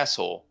complete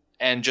asshole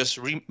and just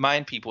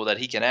remind people that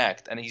he can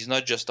act. And he's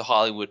not just a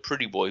Hollywood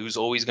pretty boy who's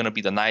always going to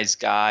be the nice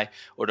guy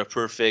or the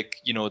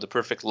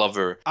perfect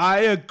lover. I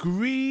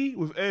agree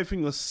with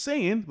everything you're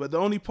saying, but the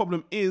only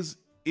problem is,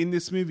 in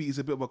this movie, he's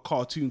a bit of a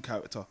cartoon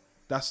character.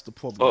 That's the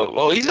problem. Oh,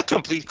 well, he's a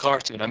complete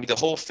cartoon. I mean, the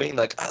whole thing,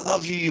 like, I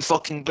love you, you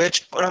fucking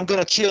bitch, but I'm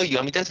gonna kill you.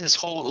 I mean, that's his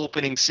whole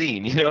opening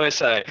scene.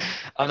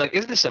 I'm like,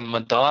 is this a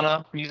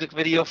Madonna music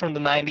video from the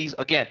 90s?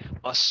 Again,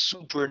 a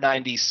super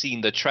 90s scene,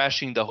 the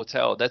trashing the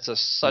hotel. That's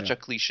such a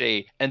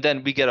cliche. And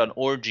then we get an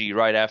orgy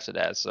right after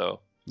that,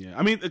 so. Yeah,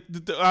 I mean,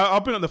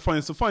 I'll bring up the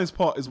funniest. The funniest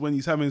part is when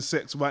he's having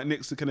sex right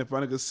next to Kenneth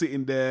Branagh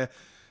sitting there.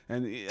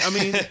 And, I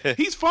mean,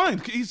 he's fine.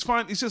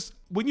 It's just,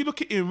 when you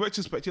look at it in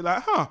retrospect, you're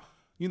like, huh.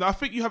 I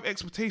think you have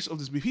expectations of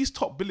this movie. He's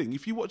top billing.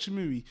 If you watch a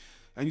movie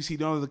and you see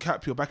Leonardo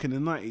DiCaprio back in the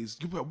 90s,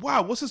 you'll be like,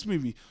 wow, what's this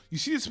movie? You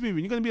see this movie and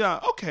you're going to be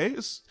like, okay,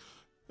 it's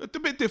a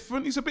bit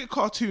different. He's a bit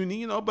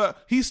cartoony,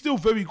 but he's still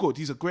very good.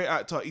 He's a great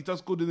actor. He does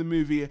good in the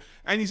movie.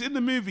 And he's in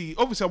the movie.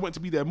 Obviously, I want to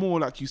be there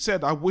more, like you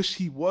said. I wish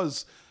the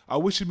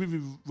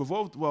movie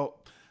revolved.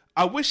 Well,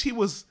 I wish he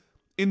was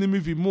in the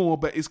movie more,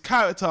 but his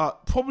character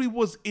probably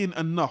was in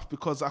enough,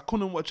 because I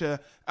couldn't watch an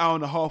hour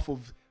and a half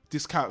of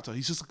this character.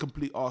 He's just a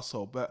complete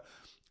arsehole.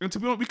 And to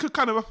be honest, we could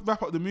kind of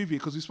wrap up the movie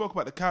because we spoke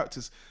about the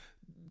characters.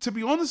 To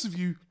be honest with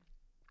you,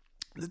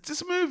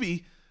 this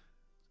movie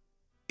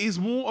is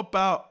more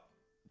about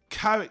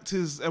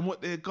characters and what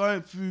they're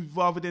going through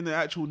rather than the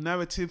actual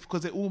narrative,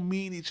 because they're all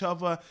meeting each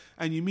other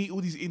and you meet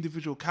all these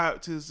individual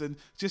characters, and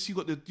just you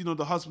got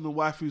the husband and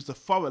wife who's the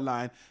thorough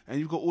line, and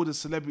you've got all the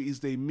celebrities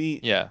they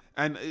meet. Yeah.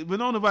 And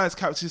Winona Ryder's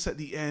character just at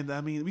the end,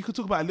 I mean, we could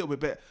talk about it a little bit,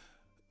 but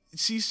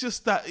she's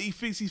just that, he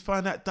thinks he's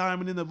found that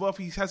diamond in the rough.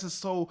 He has his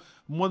soul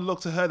monologue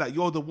to her that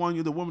you're the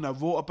woman I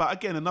wrote about.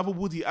 Again, another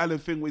Woody Allen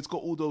thing where it's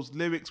got all those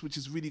lyrics, which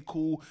is really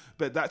cool,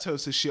 but that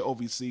tells us shit,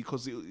 obviously,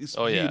 because it's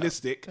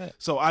realistic. Yeah.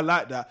 So I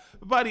like that.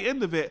 But by the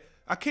end of it,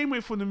 I came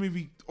away from the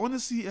movie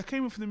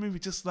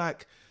just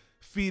like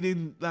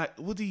feeling like,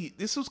 Woody,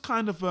 this was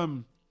kind of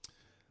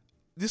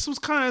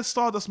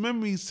Stardust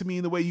Memories to me,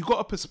 in the way you got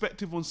a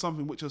perspective on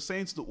something which you're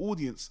saying to the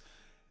audience.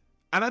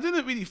 And I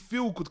didn't really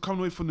feel good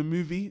coming away from the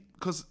movie,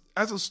 because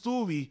as a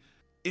story,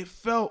 it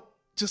felt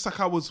just like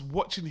I was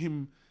watching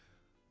him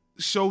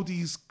show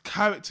these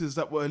characters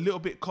that were a little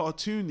bit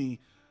cartoony.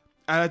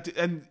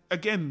 And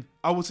again,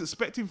 I was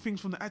expecting things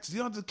from the actors.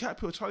 Leonardo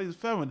DiCaprio, Charlize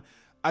Theron.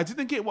 I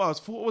didn't get what I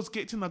thought I was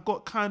getting. I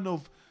got kind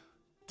of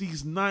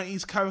these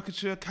 90s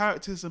caricature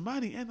characters. And by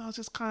the end, I was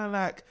just kind of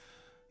like,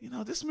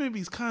 this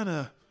movie's kind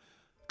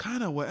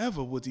of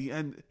whatever, Woody.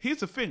 And here's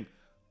the thing.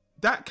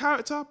 That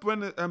character,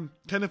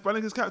 Kenneth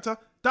Branagh's character,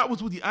 that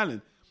was Woody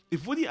Allen.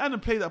 If Woody Allen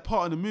played that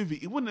part in the movie,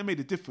 it wouldn't have made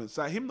a difference.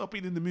 Like, him not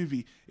being in the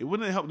movie, it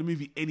wouldn't have helped the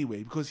movie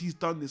anyway, because he's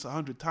done this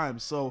 100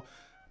 times. So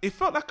it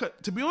felt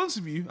like, to be honest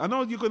with you, I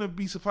know you're going to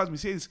be surprised when me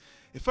say this,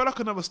 it felt like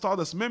another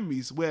Stardust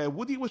Memories, where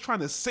Woody was trying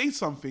to say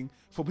something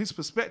from his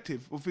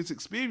perspective, of his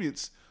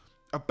experience,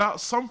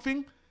 about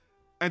something,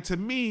 and to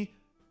me,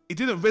 it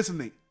didn't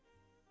resonate.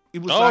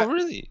 It was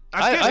really?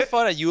 I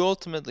thought that you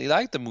ultimately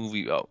liked the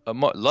movie a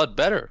lot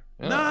better.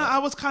 Yeah. Nah, I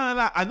was kind of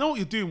like, I know what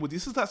you're doing with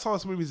this. This is that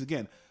Stardust Memories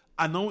again.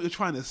 I know what you're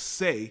trying to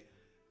say,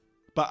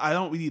 but I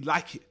don't really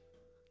like it.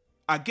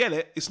 I get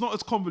it. It's not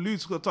as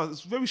convoluted.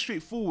 It's very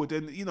straightforward,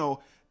 and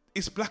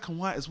it's black and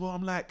white as well.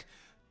 I'm like,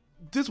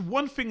 there's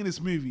one thing in this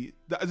movie,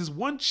 there's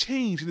one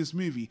change in this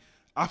movie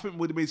I think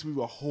would have made this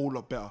movie a whole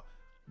lot better.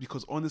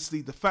 Because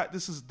honestly, the fact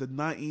this is the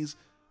 90s,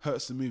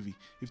 hurts the movie.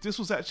 If this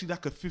was actually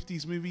like a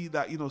 50s movie,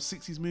 that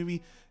 60s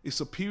movie, it's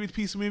a period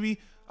piece movie,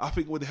 I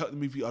think it would have helped the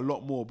movie a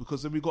lot more,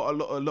 because then we got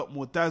a lot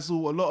more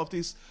dazzle, a lot of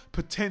this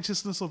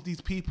pretentiousness of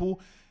these people.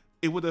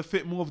 It would have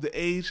fit more of the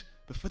age.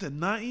 But for the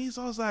 90s,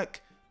 I was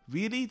like,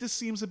 really? This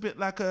seems a bit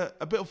like a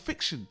bit of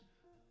fiction.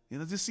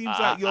 This seems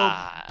like you're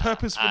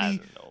purposefully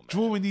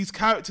drawing these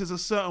characters a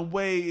certain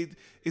way.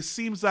 It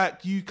seems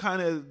like you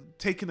kind of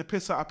taking the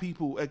piss out of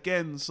people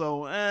again.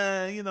 So,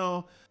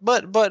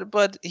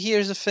 But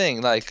here's the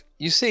thing. Like,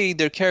 you say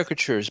they're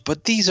caricatures,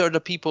 but these are the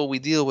people we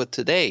deal with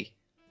today.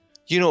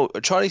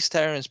 Charlize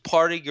Theron's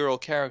party girl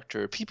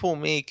character, people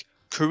make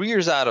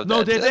careers out of that.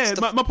 No, they're there.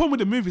 My problem with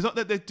the movie is not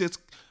that they're just...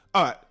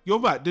 All right, you're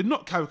right. They're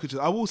not caricatures.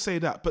 I will say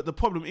that. But the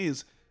problem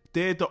is,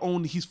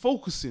 he's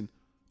focusing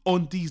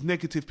on these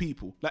negative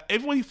people. Like,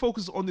 everyone he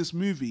focuses on this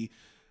movie,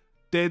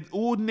 they're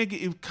all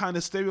negative kind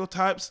of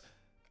stereotypes.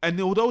 And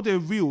although they're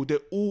real, they're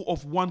all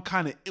of one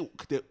kind of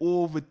ilk. They're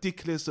all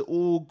ridiculous. They're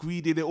all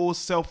greedy. They're all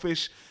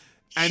selfish.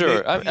 And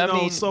sure.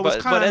 It's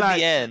kind of like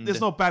the end,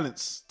 there's no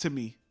balance to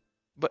me.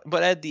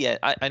 But at the end,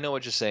 I know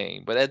what you're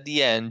saying. But at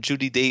the end,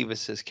 Judy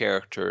Davis's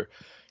character,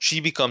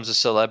 she becomes a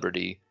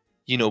celebrity.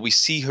 We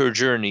see her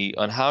journey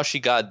on how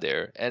she got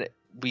there, and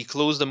we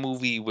close the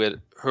movie with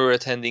her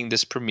attending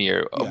this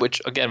premiere,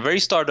 which, again, very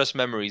Stardust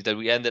Memories, that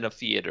we end in a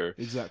theater.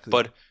 Exactly.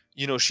 But,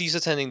 she's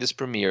attending this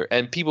premiere,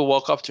 and people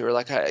walk up to her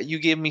like, you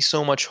gave me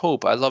so much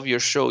hope. I love your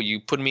show. You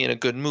put me in a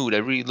good mood. I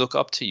really look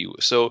up to you.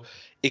 So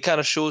it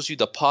kind of shows you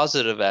the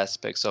positive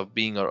aspects of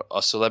being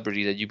a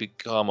celebrity, that you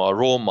become a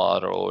role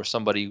model or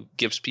somebody who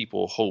gives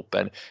people hope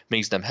and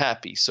makes them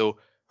happy. So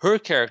her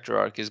character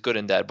arc is good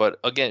in that. But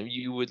again,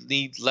 you would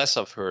need less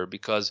of her,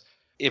 because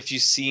if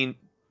you've seen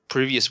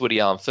previous Woody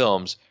Allen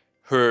films,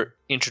 her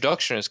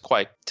introduction is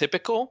quite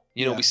typical.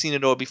 We've seen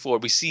it all before.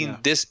 We've seen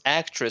this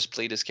actress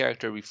play this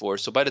character before.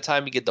 So by the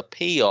time we get the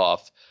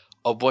payoff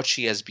of what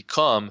she has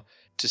become,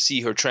 to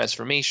see her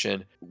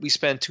transformation, we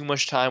spend too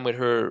much time with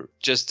her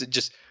just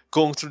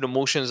going through the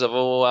motions of,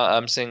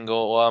 I'm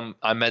single,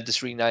 I met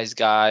this really nice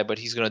guy, but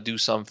he's going to do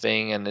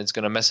something and it's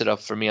going to mess it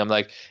up for me. I'm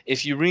like,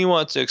 if you really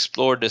want to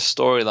explore this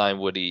storyline,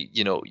 Woody,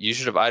 you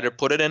should have either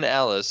put it in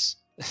Alice,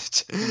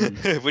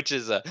 which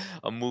is a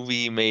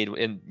movie made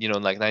in,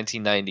 like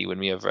 1990 with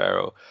Mia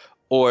Farrow,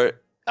 or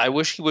I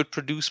wish he would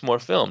produce more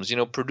films,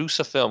 produce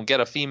a film, get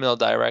a female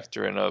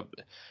director and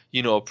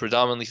a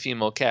predominantly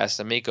female cast,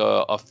 and make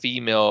a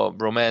female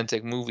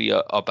romantic movie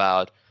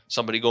about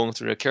somebody going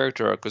through a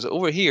character arc. Because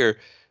over here,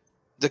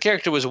 the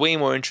character was way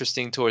more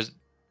interesting towards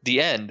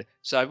the end.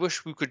 So I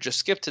wish we could just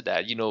skip to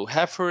that.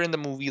 Have her in the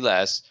movie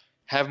less,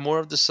 have more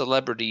of the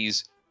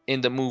celebrities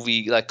in the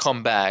movie like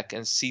come back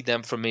and see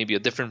them from maybe a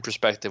different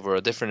perspective or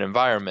a different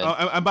environment.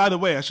 And by the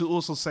way, I should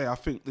also say, I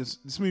think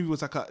this movie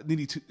was like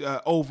nearly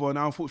over an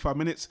hour and 45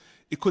 minutes.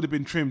 It could have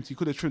been trimmed. You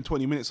could have trimmed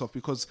 20 minutes off,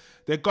 because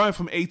they're going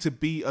from A to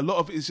B. A lot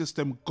of it is just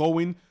them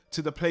going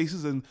to the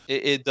places, and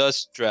it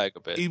does drag a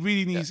bit. It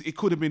really needs. It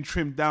could have been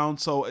trimmed down,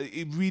 so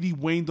it really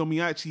waned on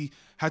me. I actually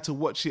had to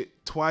watch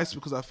it twice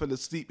because I fell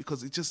asleep,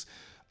 because it just...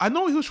 I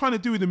know what he was trying to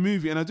do with the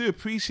movie, and I do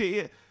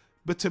appreciate it,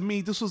 but to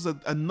me, this was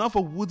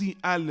another Woody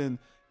Allen.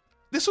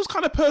 This was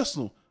kind of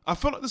personal. I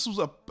felt like this was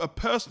a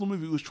personal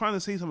movie. He was trying to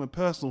say something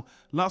personal.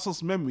 Lots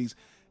of Memories.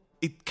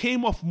 It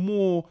came off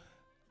more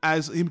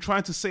as him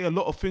trying to say a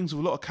lot of things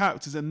with a lot of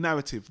characters and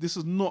narrative. This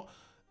is not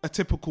a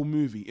typical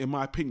movie, in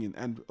my opinion.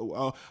 And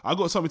I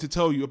got something to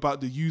tell you about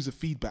the user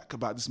feedback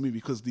about this movie,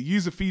 because the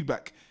user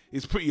feedback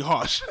is pretty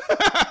harsh.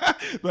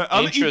 But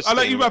I'll let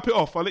you wrap it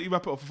off. I'll let you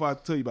wrap it off if I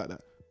tell you about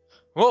that.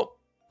 Well,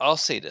 I'll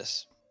say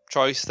this.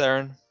 Charlize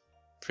Theron,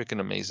 freaking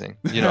amazing.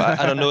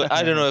 I don't know.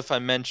 I don't know if I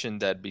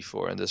mentioned that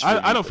before in this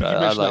review. I don't think you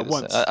mentioned that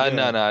once. No,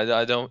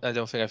 I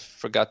don't think I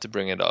forgot to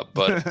bring it up.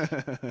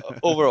 But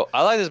overall,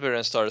 I like this better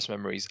than Stardust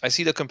Memories. I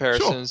see the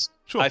comparisons.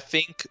 Sure. I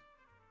think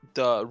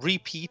the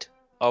repeat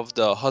of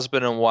the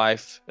husband and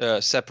wife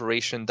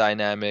separation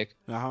dynamic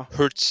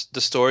hurts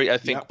the story. I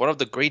think one of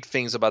the great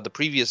things about the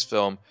previous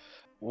film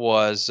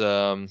was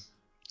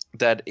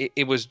that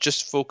it was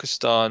just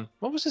focused on,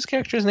 what was his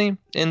character's name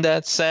in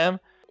that, Sam?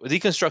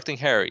 Deconstructing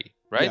Harry,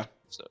 right? Yeah.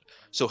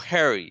 So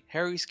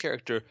Harry's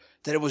character,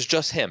 that it was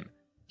just him.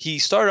 He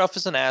started off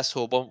as an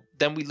asshole, but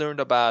then we learned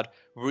about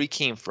where he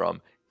came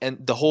from, and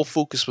the whole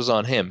focus was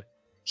on him.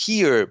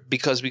 Here,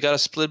 because we got a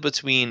split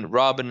between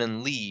Robin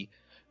and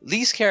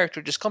Lee's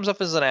character just comes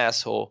off as an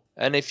asshole,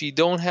 and if you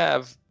don't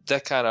have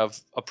that kind of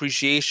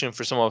appreciation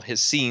for some of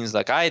his scenes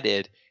like I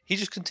did, he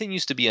just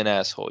continues to be an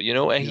asshole,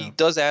 and he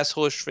does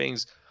assholish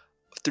things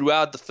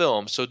throughout the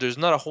film, so there's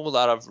not a whole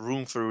lot of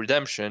room for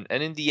redemption,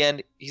 and in the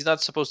end, he's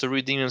not supposed to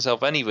redeem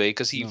himself anyway,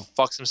 because he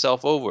fucks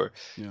himself over.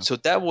 So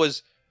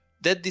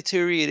that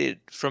deteriorated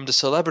from the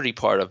celebrity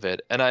part of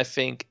it, and I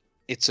think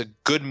it's a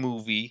good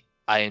movie.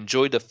 I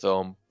enjoyed the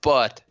film,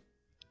 but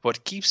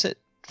what keeps it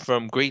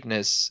from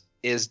greatness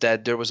is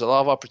that there was a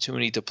lot of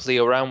opportunity to play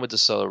around with the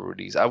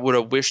celebrities. I would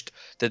have wished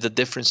that the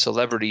different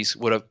celebrities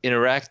would have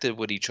interacted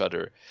with each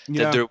other,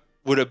 that there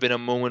would have been a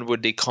moment where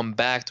they come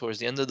back towards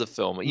the end of the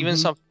film. Even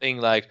something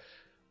like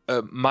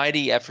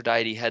Mighty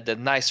Aphrodite had that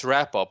nice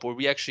wrap up where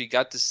we actually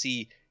got to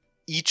see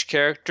each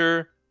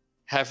character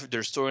have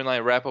their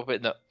storyline wrap up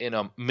in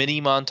a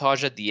mini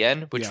montage at the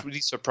end, which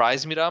really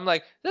surprised me. I'm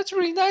like, that's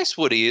really nice,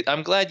 Woody.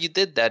 I'm glad you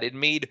did that. It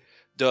made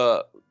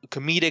the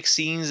comedic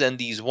scenes and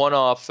these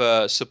one-off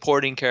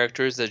supporting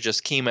characters that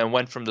just came and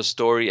went from the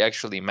story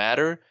actually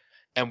matter,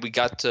 and we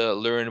got to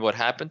learn what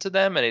happened to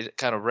them, and it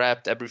kind of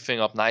wrapped everything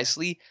up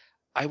nicely.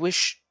 I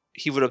wish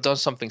he would have done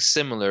something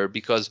similar,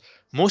 because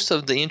most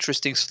of the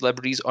interesting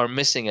celebrities are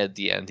missing at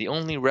the end. The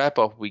only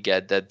wrap-up we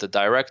get that the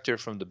director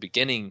from the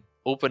beginning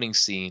opening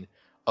scene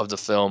of the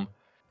film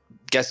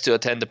gets to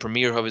attend the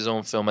premiere of his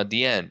own film at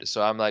the end.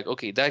 So I'm like,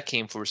 okay, that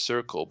came full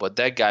circle, but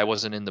that guy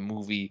wasn't in the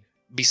movie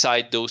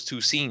beside those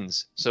two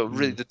scenes. So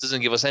really, that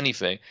doesn't give us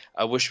anything.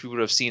 I wish we would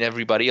have seen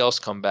everybody else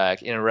come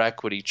back,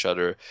 interact with each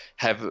other,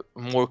 have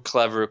more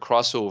clever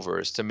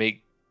crossovers to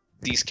make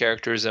these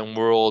characters and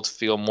world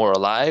feel more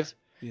alive.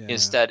 Yeah.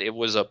 Instead, it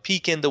was a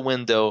peek in the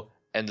window,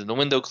 and then the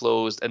window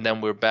closed, and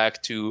then we're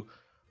back to,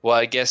 well,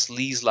 I guess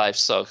Lee's life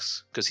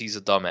sucks because he's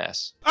a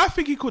dumbass. I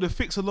think he could have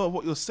fixed a lot of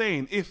what you're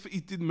saying if he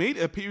did made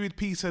a period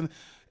piece and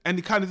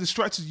it kind of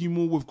distracted you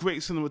more with great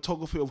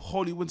cinematography of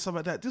Hollywood and stuff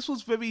like that. This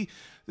was the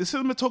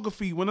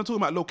cinematography, when I'm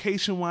talking about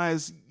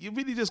location-wise, you're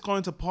really just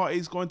going to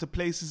parties, going to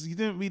places. You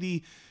didn't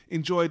really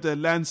enjoy the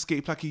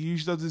landscape like he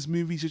usually does in his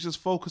movies. You just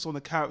focus on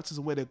the characters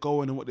and where they're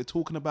going and what they're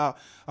talking about.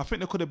 I think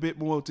there could have been a bit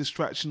more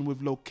distraction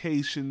with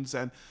locations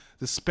and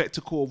the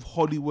spectacle of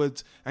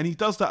Hollywood. And he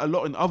does that a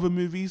lot in other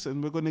movies,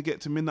 and we're going to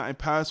get to Midnight in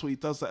Paris where he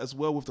does that as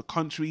well with the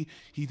country.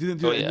 He didn't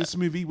do it in this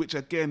movie, which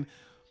again,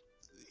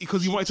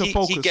 because he wanted to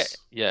focus.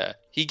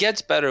 He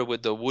gets better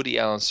with the Woody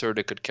Allen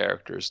Serdicut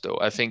characters, though.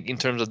 I think in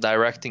terms of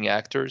directing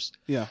actors,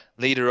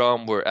 later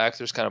on where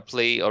actors kind of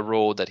play a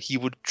role that he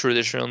would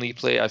traditionally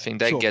play, I think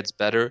that gets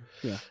better.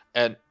 Yeah.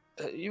 And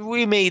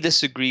we may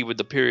disagree with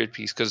the period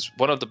piece, because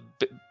one of the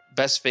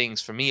best things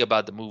for me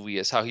about the movie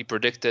is how he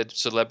predicted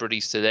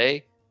celebrities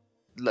today.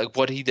 Like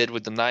what he did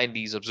with the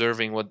 90s,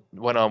 observing what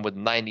went on with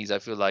the 90s. I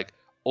feel like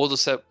all the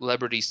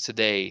celebrities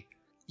today,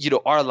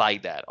 are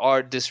like that,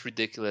 are this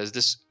ridiculous,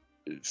 this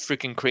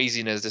freaking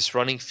craziness, this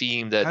running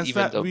theme that has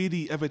even that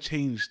really ever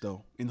changed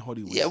though in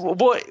Hollywood? Yeah,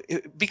 well,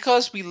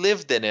 because we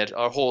lived in it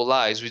our whole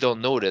lives, we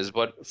don't notice.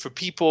 But for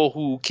people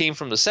who came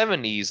from the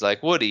 70s,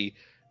 like Woody,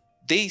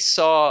 they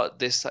saw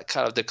this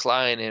kind of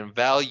decline in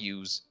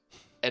values,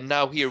 and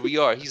now here we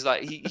are. He's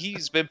like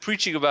he's been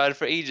preaching about it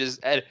for ages,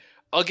 and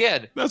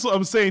again, that's what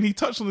I'm saying. He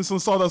touched on this on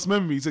Stardust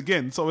Memories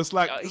again, so it's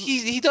like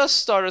he does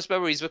Stardust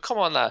Memories, but come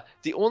on now.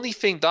 The only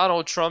thing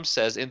Donald Trump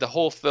says in the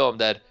whole film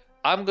that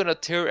I'm gonna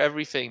tear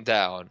everything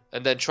down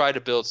and then try to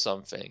build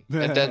something,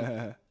 and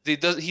then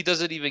he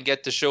doesn't even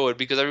get to show it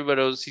because everybody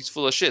knows he's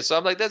full of shit. So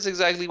I'm like, that's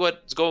exactly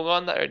what's going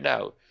on right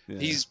now. Yeah.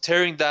 He's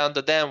tearing down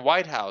the damn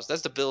White House.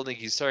 That's the building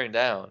he's tearing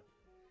down.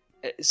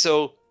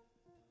 So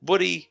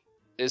Woody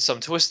is some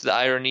twisted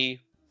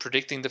irony,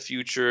 predicting the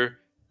future.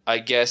 I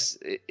guess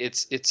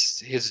it's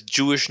his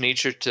Jewish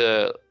nature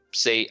to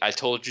say, "I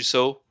told you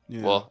so."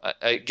 Yeah. Well,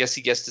 I guess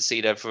he gets to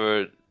say that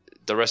for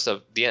the rest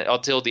of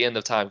until the end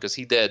of time, because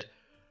he did.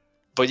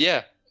 But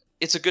yeah,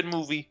 it's a good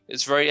movie.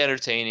 It's very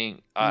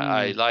entertaining.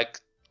 I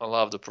like a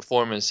lot of the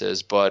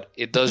performances, but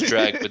it does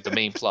drag with the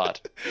main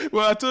plot.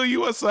 Well, I tell you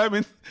what,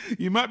 Simon,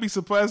 you might be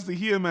surprised to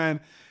hear, man.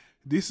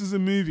 This is a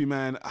movie,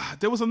 man.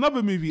 There was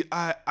another movie.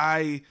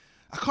 I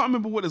can't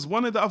remember what it is.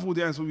 One of the other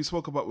audiences when we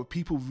spoke about where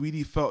people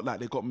really felt like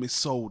they got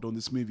missold on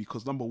this movie.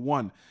 Because number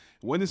one,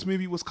 when this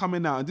movie was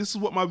coming out, and this is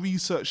what my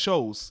research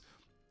shows.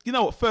 You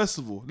know what? First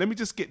of all, let me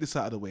just get this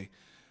out of the way.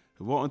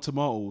 Rotten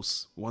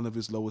Tomatoes, one of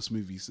his lowest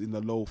movies, in the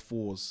low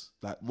 4s.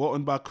 Like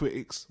rotten by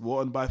critics,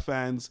 rotten by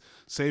fans,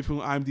 same from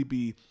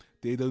IMDb.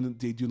 They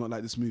do not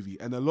like this movie,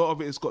 and a lot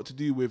of it has got to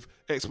do with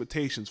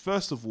expectations.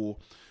 First of all,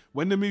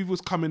 when the movie was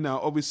coming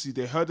out, obviously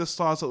they heard the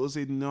stars that was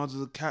in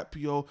Leonardo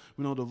DiCaprio,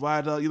 Winona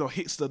Ryder,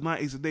 hits the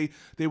 90s, and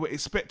they were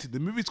expected.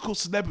 The movie's called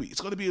Celebrity. It's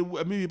going to be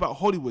a movie about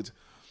Hollywood.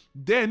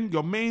 Then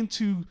your main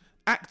two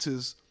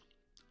actors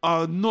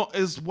are not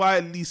as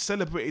widely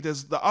celebrated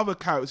as the other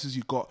characters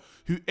you got,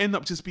 who end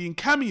up just being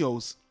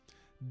cameos.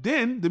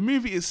 Then the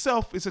movie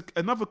itself is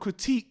another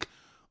critique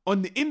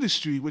on the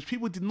industry, which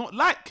people did not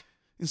like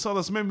in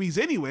Stardust Memories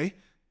anyway.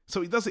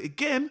 So he does it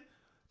again,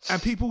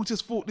 and people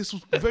just thought this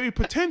was very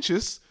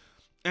pretentious.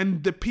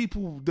 And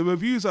the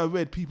reviews I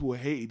read, people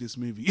hated this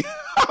movie.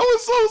 I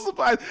was so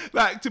surprised.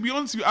 Like, to be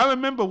honest with you, I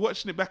remember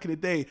watching it back in the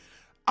day.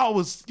 I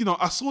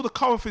saw the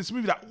cover for this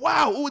movie, like,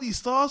 wow, all these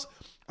stars.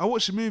 I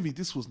watched the movie.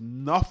 This was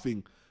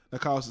nothing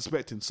like I was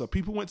expecting. So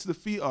people went to the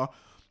theater.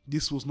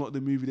 This was not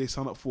the movie they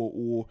signed up for,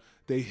 or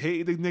they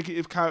hated the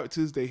negative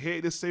characters. They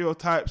hated the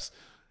stereotypes.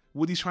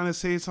 Woody's trying to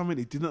say something.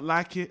 They didn't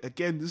like it.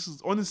 Again, this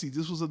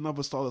was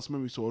another Stardust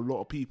Memory to a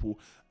lot of people.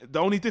 The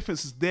only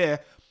difference is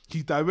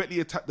he directly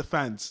attacked the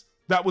fans.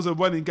 That was a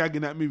running gag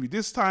in that movie.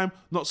 This time,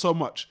 not so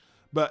much.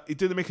 But it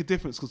didn't make a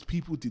difference because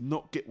people did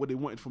not get what they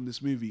wanted from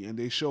this movie. And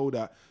they show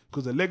that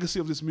because the legacy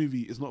of this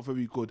movie is not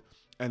very good.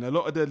 And a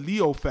lot of the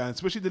Leo fans,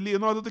 especially the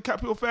Leonardo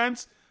DiCaprio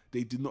fans,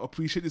 they did not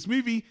appreciate this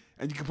movie,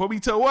 and you can probably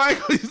tell why,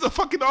 because he's a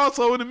fucking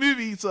arsehole in the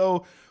movie.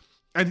 So,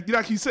 and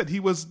like you said, he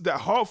was that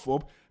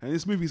heartthrob, and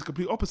this movie is the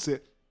complete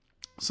opposite.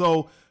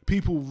 So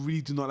people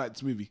really do not like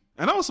this movie,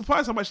 and I was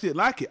surprised how much they didn't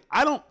like it.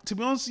 To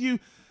be honest with you,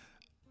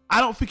 I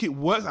don't think it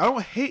works. I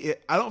don't hate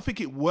it. I don't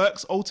think it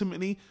works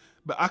ultimately,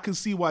 but I can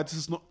see why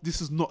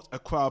this is not a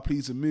crowd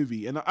pleasing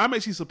movie, and I'm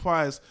actually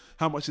surprised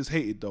how much it's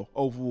hated though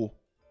overall.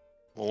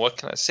 Well, what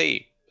can I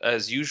say?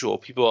 As usual,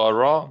 people are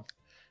wrong,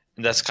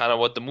 and that's kind of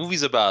what the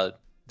movie's about.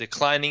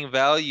 Declining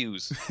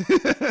values.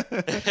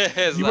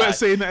 You weren't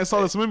saying that in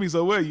Solace movies,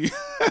 though, were you?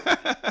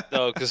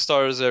 No, because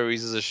Star Wars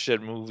Ares is a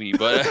shit movie,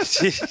 but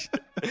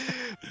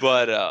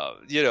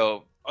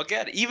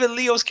again, even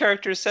Leo's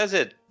character says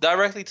it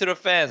directly to the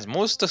fans.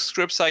 Most of the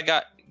scripts I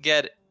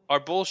get are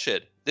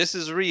bullshit. This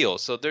is real,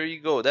 so there you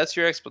go. That's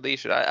your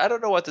explanation. I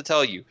don't know what to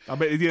tell you. I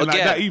bet they didn't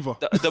like that either.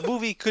 The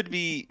movie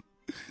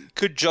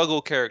could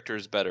juggle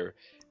characters better,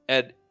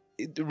 and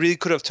it really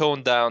could have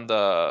toned down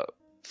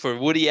for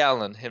Woody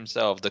Allen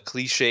himself, the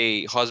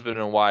cliche husband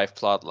and wife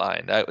plot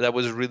line. That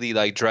was really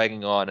like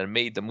dragging on and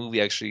made the movie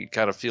actually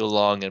kind of feel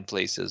long in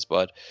places.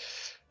 But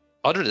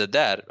other than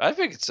that, I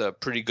think it's a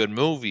pretty good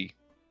movie.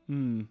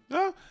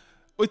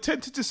 We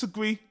tend to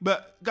disagree,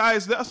 but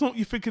guys, let us know what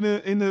you think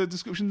in the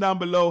description down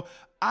below.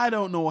 I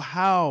don't know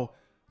how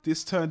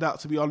this turned out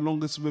to be our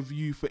longest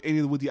review for any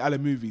of the Woody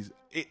Allen movies.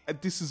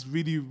 This is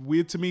really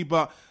weird to me,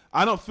 but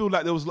I don't feel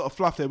like there was a lot of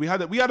fluff there. We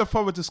had a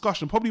thorough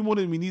discussion, probably more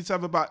than we need to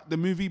have about the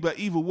movie, but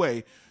either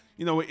way,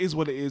 it is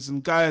what it is.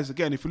 And guys,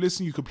 again, if you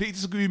listen, you completely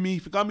disagree with me.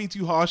 If you got me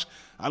too harsh,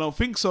 I don't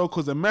think so,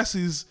 because the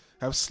masses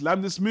have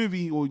slammed this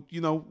movie, or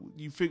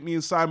you think me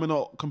and Simon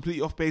are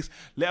completely off base.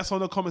 Let us know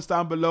in the comments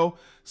down below.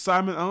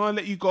 Simon, I'm gonna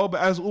let you go, but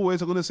as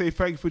always, I'm gonna say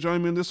thank you for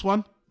joining me on this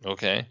one.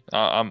 Okay,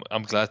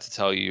 I'm glad to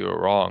tell you you're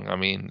wrong. I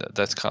mean,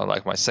 that's kind of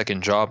like my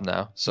second job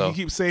now. So you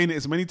keep saying it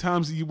as many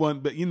times as you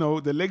want, but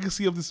the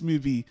legacy of this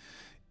movie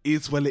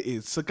is what it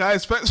is. So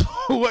guys, thanks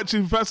for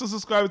watching. Thanks for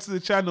subscribing to the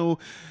channel.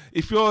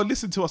 If you're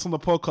listening to us on the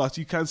podcast,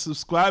 you can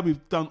subscribe.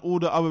 We've done all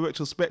the other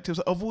retrospectives.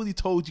 I've already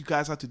told you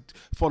guys how to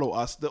follow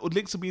us. The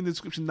links will be in the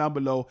description down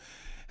below.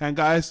 And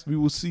guys, we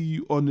will see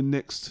you on the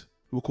next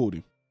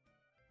recording.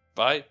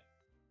 Bye.